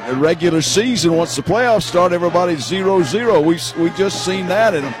do. And a regular season, once the playoffs start, everybody's 0-0. We just seen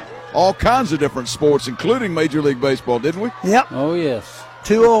that in all kinds of different sports, including Major League Baseball, didn't we? Yep. Oh, yes.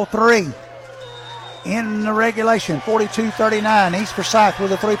 2:03 in the regulation, 42-39. East Forsyth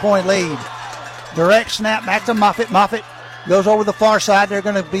with a 3-point lead. Direct snap back to Moffitt. Moffitt goes over the far side. They're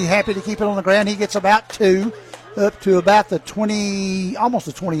going to be happy to keep it on the ground. He gets about 2, up to about the 20, almost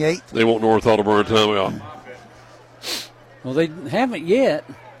the 28. They want North Hall to burn timeout. Well, they haven't yet.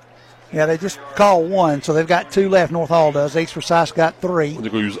 Yeah, they just called 1, so they've got 2 left. North Hall does. East Forsyth's got 3. They're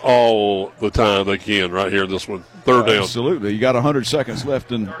going to use all the time they can right here in this one. Third down. Absolutely. You got 100 seconds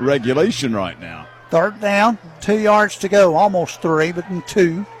left in regulation right now. Third down, 2 yards to go. Almost 3, but in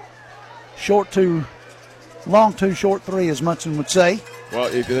 2. Short 2, long 2, short 3, as Munson would say.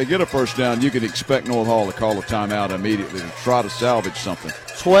 Well, if they get a first down, you can expect North Hall to call a timeout immediately to try to salvage something.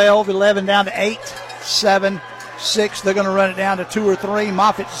 12, 11 down to 8, 7, 6. They're going to run it down to 2 or 3.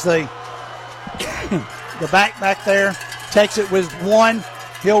 Moffitt's the back there, takes it with 1.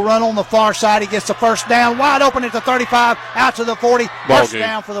 He'll run on the far side. He gets the first down, wide open at the 35, out to the 40. First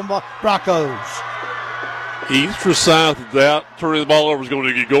down for the Broncos. East Forsyth, that turning the ball over is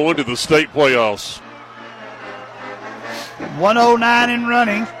going to go into the state playoffs. 1:09 in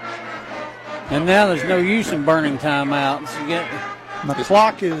running. And now there's no use in burning timeouts. The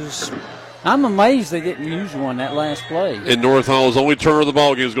clock is... I'm amazed they didn't use one that last play. And North Hall's only turn of the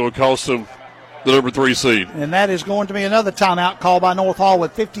ball game is going to cost them the number 3 seed. And that is going to be another timeout called by North Hall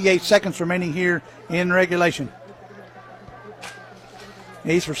with 58 seconds remaining here in regulation.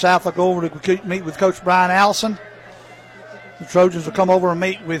 East Forsyth will go over to meet with Coach Brian Allison. The Trojans will come over and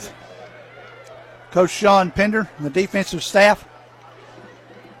meet with Coach Sean Pender and the defensive staff.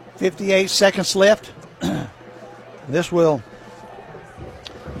 58 seconds left. This will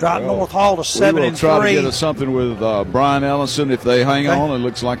drop North Hall to 7-3. We will try to get us something with Brian Ellison if they hang on. It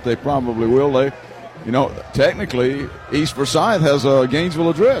looks like they probably will. Technically, East Forsyth has a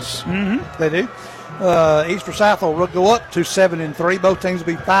Gainesville address. They do. East Forsyth will go up to 7-3. Both teams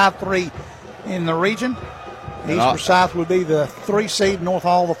will be 5-3 in the region. East Forsyth would be the 3 seed, North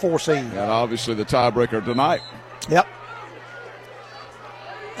Hall the 4 seed. And obviously the tiebreaker tonight. Yep.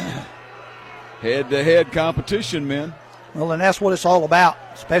 Head-to-head competition, men. Well, and that's what it's all about,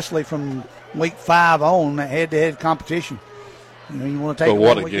 especially from week 5 on, that head-to-head competition. You want to take it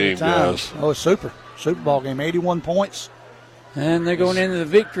what one a week game, at a time. guys. Oh, it's Super Bowl game, 81 points. And they're going into the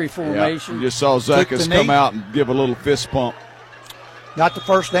victory formation. You just saw Zachas come out and give a little fist pump. Got the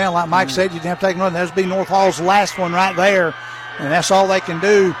first down. Like Mike said, you didn't have to take another. There's be North Hall's last one right there, and that's all they can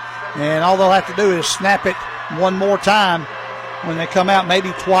do. And all they'll have to do is snap it one more time when they come out,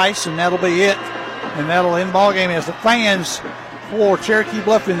 maybe twice, and that'll be it. And that'll end the ball game as the fans for Cherokee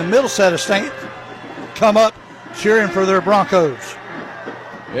Bluff in the middle set of state come up cheering for their Broncos.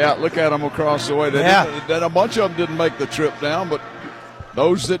 Yeah, look at them across the way. A bunch of them didn't make the trip down, but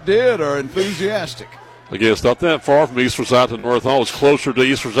those that did are enthusiastic. Again, it's not that far from East Forsyth and North Hall. It's closer to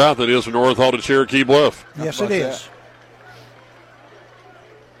East Forsyth than it is from North Hall to Cherokee Bluff. Yes, it is.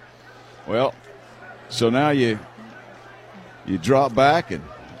 That? Well, so now you drop back and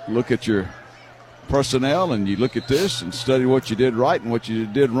look at your personnel, and you look at this and study what you did right and what you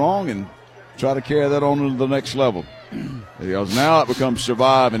did wrong and try to carry that on to the next level. Because now it becomes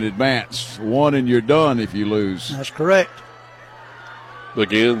survive and advance. One and you're done if you lose. That's correct.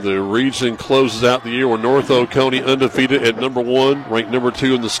 Again, the region closes out the year with North Oconee undefeated at number 1, ranked number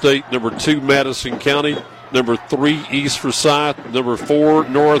 2 in the state, number 2 Madison County, number 3 East Forsyth, number 4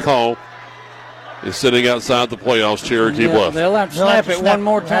 North Hall. is sitting outside the playoffs, Cherokee Bluff. They'll have to snap it one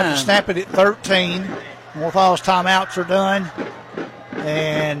more time. They'll have to snap it at 13. North Hall's timeouts are done.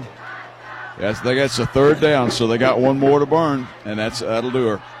 And yes, that's a third down, so they got one more to burn, and that'll do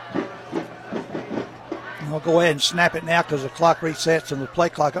her. We'll go ahead and snap it now because the clock resets and the play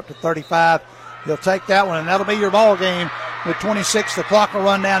clock up to 35. He'll take that one, and that'll be your ball game. With 26, the clock will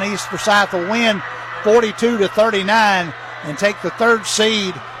run down. East Forsyth will win 42-39 and take the third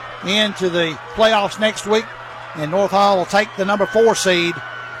seed into the playoffs next week. And North Hall will take the number 4 seed.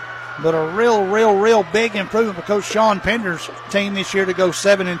 But a real big improvement for Coach Sean Pender's team this year to go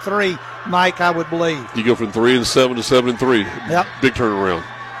 7-3, Mike, I would believe. You go from 3-7 to 7-3. Yep. Big turnaround.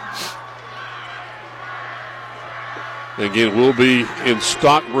 Again, we'll be in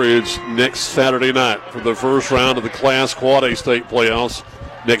Stockbridge next Saturday night for the first round of the Class Quad A State playoffs.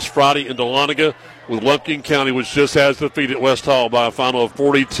 Next Friday in Dahlonega with Lumpkin County, which just has defeated West Hall by a final of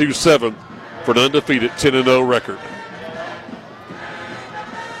 42-7 for an undefeated 10-0 record.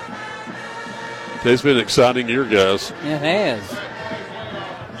 It's been an exciting year, guys. It has.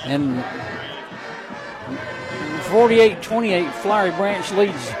 And 48-28, Flowery Branch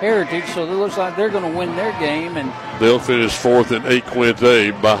leads Heritage, so it looks like they're going to win their game. And they'll finish 4th in 8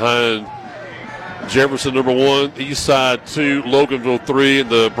 Quinte behind Jefferson number 1, Eastside 2, Loganville 3, and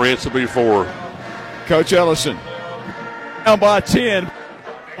the Branch will be 4. Coach Ellison down by 10.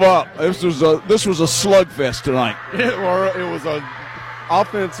 Well, this was a slugfest tonight. It was an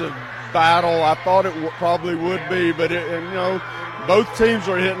offensive battle. I thought it probably would be, but both teams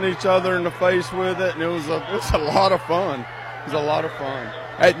were hitting each other in the face with it, and it was a lot of fun. It was a lot of fun.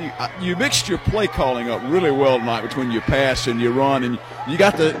 And you mixed your play calling up really well tonight between your pass and your run, and you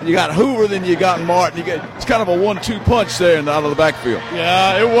got Hoover, then you got Martin. It's kind of a 1-2 punch there out of the backfield.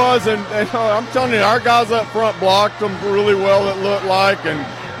 Yeah, it was, and I'm telling you, our guys up front blocked them really well. It looked like, and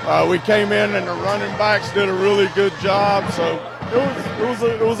we came in, and the running backs did a really good job. So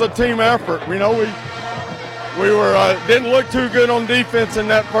it was a team effort. We were didn't look too good on defense in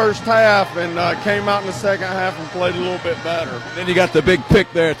that first half, and came out in the second half and played a little bit better. Then you got the big pick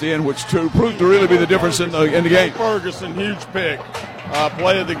there at the end, which proved to really be the difference in the game. Ferguson, huge pick,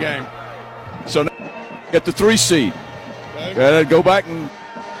 play of the game. So now get the 3 seed. Okay. Go back and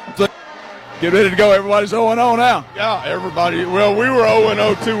get ready to go. Everybody's 0-0 now. Yeah, everybody. Well, we were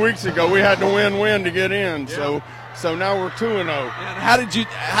 0-0 2 weeks ago. We had to win to get in. Yeah. So now we're 2-0. And how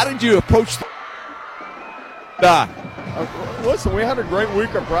did you approach listen, we had a great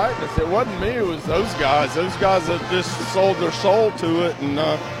week of practice. It wasn't me, it was those guys. Those guys that just sold their soul to it, and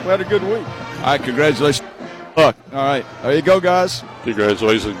we had a good week. All right, congratulations. All right, there you go, guys.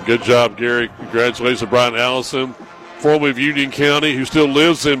 Congratulations. Good job, Gary. Congratulations to Brian Allison, formerly of Union County, who still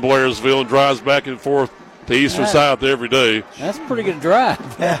lives in Blairsville and drives back and forth to East Forsyth every day. That's a pretty good drive.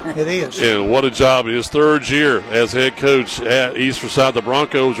 Yeah, it is. And what a job. In his 3rd year as head coach at East Forsyth, the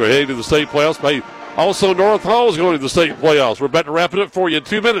Broncos are heading to the state playoffs. Hey, also, North Hall is going to the state playoffs. We're about to wrap it up for you in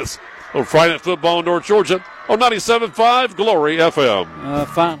 2 minutes on Friday Night Football in North Georgia on 97.5 Glory FM.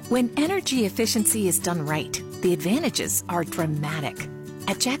 Fine. When energy efficiency is done right, the advantages are dramatic.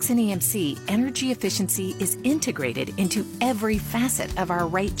 At Jackson EMC, energy efficiency is integrated into every facet of our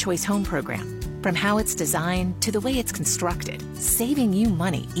Right Choice Home program. From how it's designed to the way it's constructed, saving you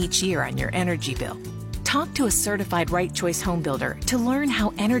money each year on your energy bill. Talk to a certified Right Choice home builder to learn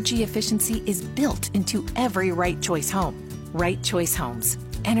how energy efficiency is built into every Right Choice home. Right Choice Homes.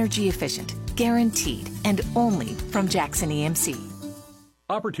 Energy efficient, guaranteed, and only from Jackson EMC.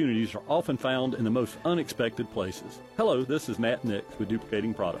 Opportunities are often found in the most unexpected places. Hello, this is Matt Nix with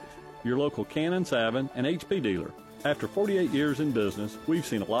Duplicating Products, your local Canon, Savin, and HP dealer. After 48 years in business, we've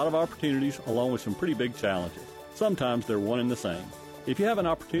seen a lot of opportunities along with some pretty big challenges. Sometimes they're one and the same. If you have an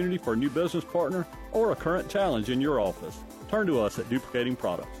opportunity for a new business partner or a current challenge in your office, turn to us at Duplicating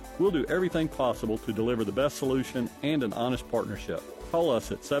Products. We'll do everything possible to deliver the best solution and an honest partnership. Call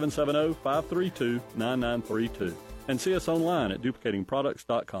us at 770-532-9932 and see us online at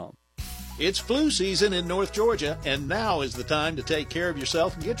duplicatingproducts.com. It's flu season in North Georgia, and now is the time to take care of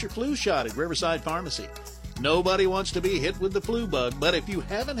yourself and get your flu shot at Riverside Pharmacy. Nobody wants to be hit with the flu bug, but if you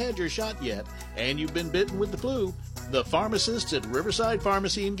haven't had your shot yet and you've been bitten with the flu, the pharmacists at Riverside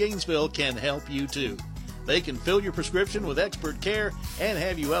Pharmacy in Gainesville can help you too. They can fill your prescription with expert care and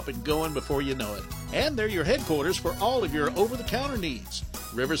have you up and going before you know it. And they're your headquarters for all of your over-the-counter needs.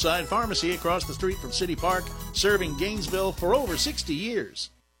 Riverside Pharmacy across the street from City Park, serving Gainesville for over 60 years.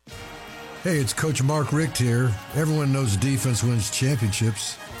 Hey, it's Coach Mark Richt here. Everyone knows defense wins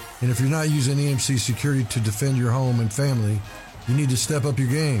championships. And if you're not using EMC security to defend your home and family, you need to step up your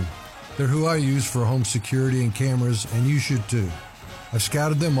game. They're who I use for home security and cameras, and you should too. I've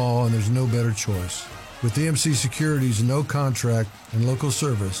scouted them all, and there's no better choice. With EMC Security's no contract and local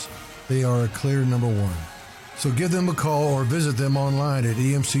service, they are a clear number one. So give them a call or visit them online at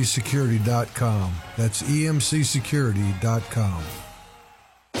emcsecurity.com. That's emcsecurity.com.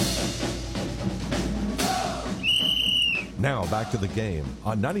 Now back to the game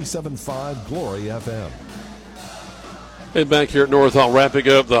on 97.5 Glory FM. And back here at North Hall, wrapping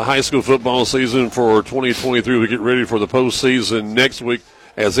up the high school football season for 2023. We get ready for the postseason next week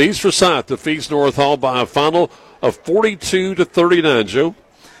as East Forsyth defeats North Hall by a final of 42-39, Joe.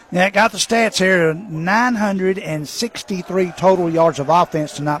 Yeah, got the stats here. 963 total yards of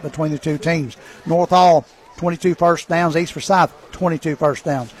offense tonight between the two teams. North Hall, 22 first downs. East Forsyth, 22 first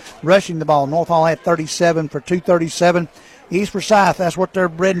downs. Rushing the ball, North Hall had 37 for 237. East Forsyth, that's what their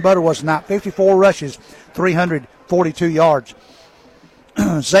bread and butter was tonight. 54 rushes, 342 yards.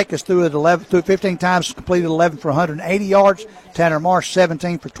 Zekas threw it 15 times, completed 11 for 180 yards. Tanner Marsh,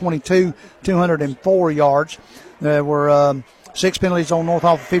 17 for 22, 204 yards. There were 6 penalties on North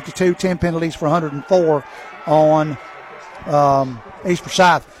Hall for 52, 10 penalties for 104 on East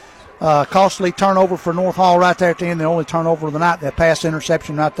Forsyth. Costly turnover for North Hall right there at the end. The only turnover of the night, that pass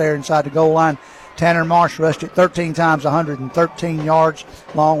interception right there inside the goal line. Tanner Marsh rushed it 13 times, 113 yards.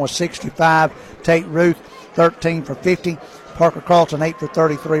 Long was 65. Tate Ruth, 13 for 50. Parker Carlton, 8 for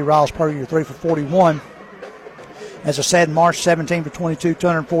 33. Riles Puryear, 3 for 41. As I said, Marsh 17 for 22,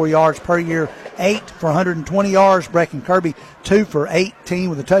 204 yards. Puryear 8 for 120 yards. Brecken Kirby 2 for 18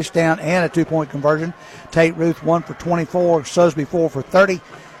 with a touchdown and a 2-point conversion. Tate Ruth 1 for 24. Susby 4 for 30.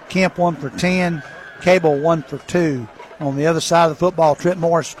 Kemp 1 for 10. Cable 1 for 2. On the other side of the football, Trent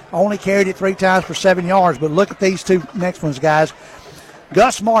Morris only carried it 3 times for 7 yards. But look at these two next ones, guys.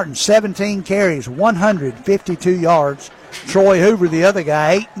 Gus Martin, 17 carries, 152 yards. Troy Hoover, the other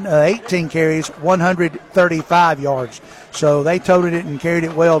guy, 18 carries, 135 yards. So they toted it and carried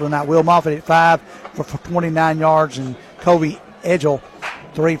it well tonight. Will Moffitt at 5 for 29 yards, and Kobe Edgel,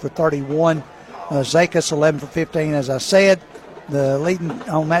 3 for 31. Zakas, 11 for 15, as I said. The leading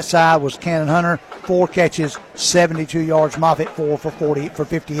on that side was Cannon Hunter, 4 catches, 72 yards. Moffitt, 4 for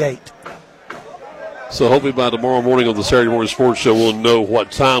 58. So hopefully by tomorrow morning on the Saturday Morning Sports Show, we'll know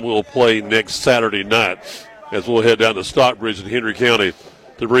what time we'll play next Saturday night, as we'll head down to Stockbridge in Henry County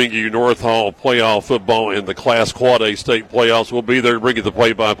to bring you North Hall playoff football in the Class Quad A state playoffs. We'll be there to bring you the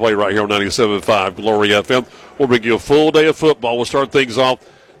play-by-play right here on 97.5 Glory FM. We'll bring you a full day of football. We'll start things off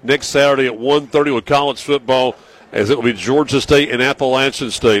next Saturday at 1:30 with college football, as it will be Georgia State and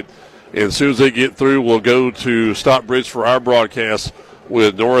Appalachian State. And as soon as they get through, we'll go to Stockbridge for our broadcast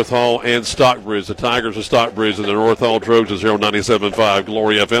with North Hall and Stockbridge, the Tigers of Stockbridge and the North Hall Trojans here on 97.5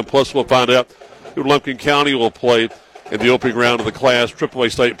 Glory FM. Plus, we'll find out who Lumpkin County will play in the opening round of the Class AAA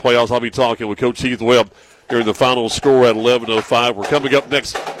State Playoffs. I'll be talking with Coach Heath Webb during the final score at 11:05. We're coming up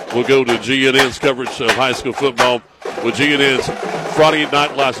next. We'll go to GNN's coverage of high school football with GNN's Friday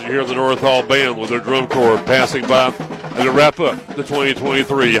Night Lights. You hear the North Hall Band with their drum corps passing by. And to wrap up the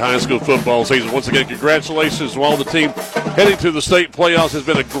 2023 high school football season, once again, congratulations to all the team heading to the state playoffs. It's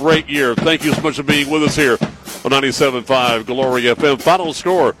been a great year. Thank you so much for being with us here on 97.5 Glory FM. Final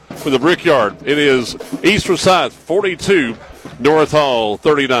score for the Brickyard. It is East Forsyth 42, North Hall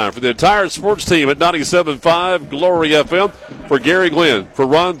 39. For the entire sports team at 97.5 Glory FM, for Gary Glenn, for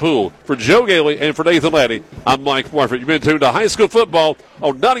Ron Poole, for Joe Gailey, and for Nathan Laddie, I'm Mike Warford. You've been tuned to high school football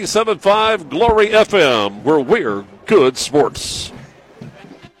on 97.5 Glory FM, where we're good sports.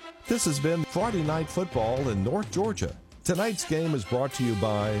 This has been Friday Night Football in North Georgia. Tonight's game is brought to you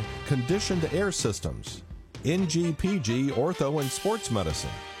by Conditioned Air Systems, NGPG Ortho and Sports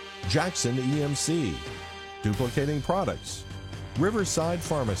Medicine, Jackson EMC, Duplicating Products, Riverside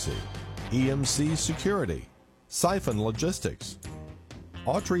Pharmacy, EMC Security, Siphon Logistics,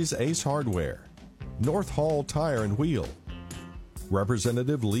 Autry's Ace Hardware, North Hall Tire and Wheel,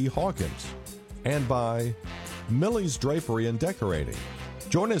 Representative Lee Hawkins, and by Millie's Drapery and Decorating.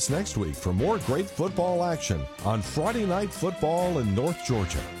 Join us next week for more great football action on Friday Night Football in North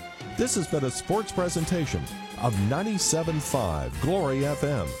Georgia. This has been a sports presentation of 97.5 Glory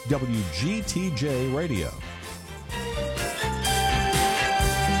FM, WGTJ Radio.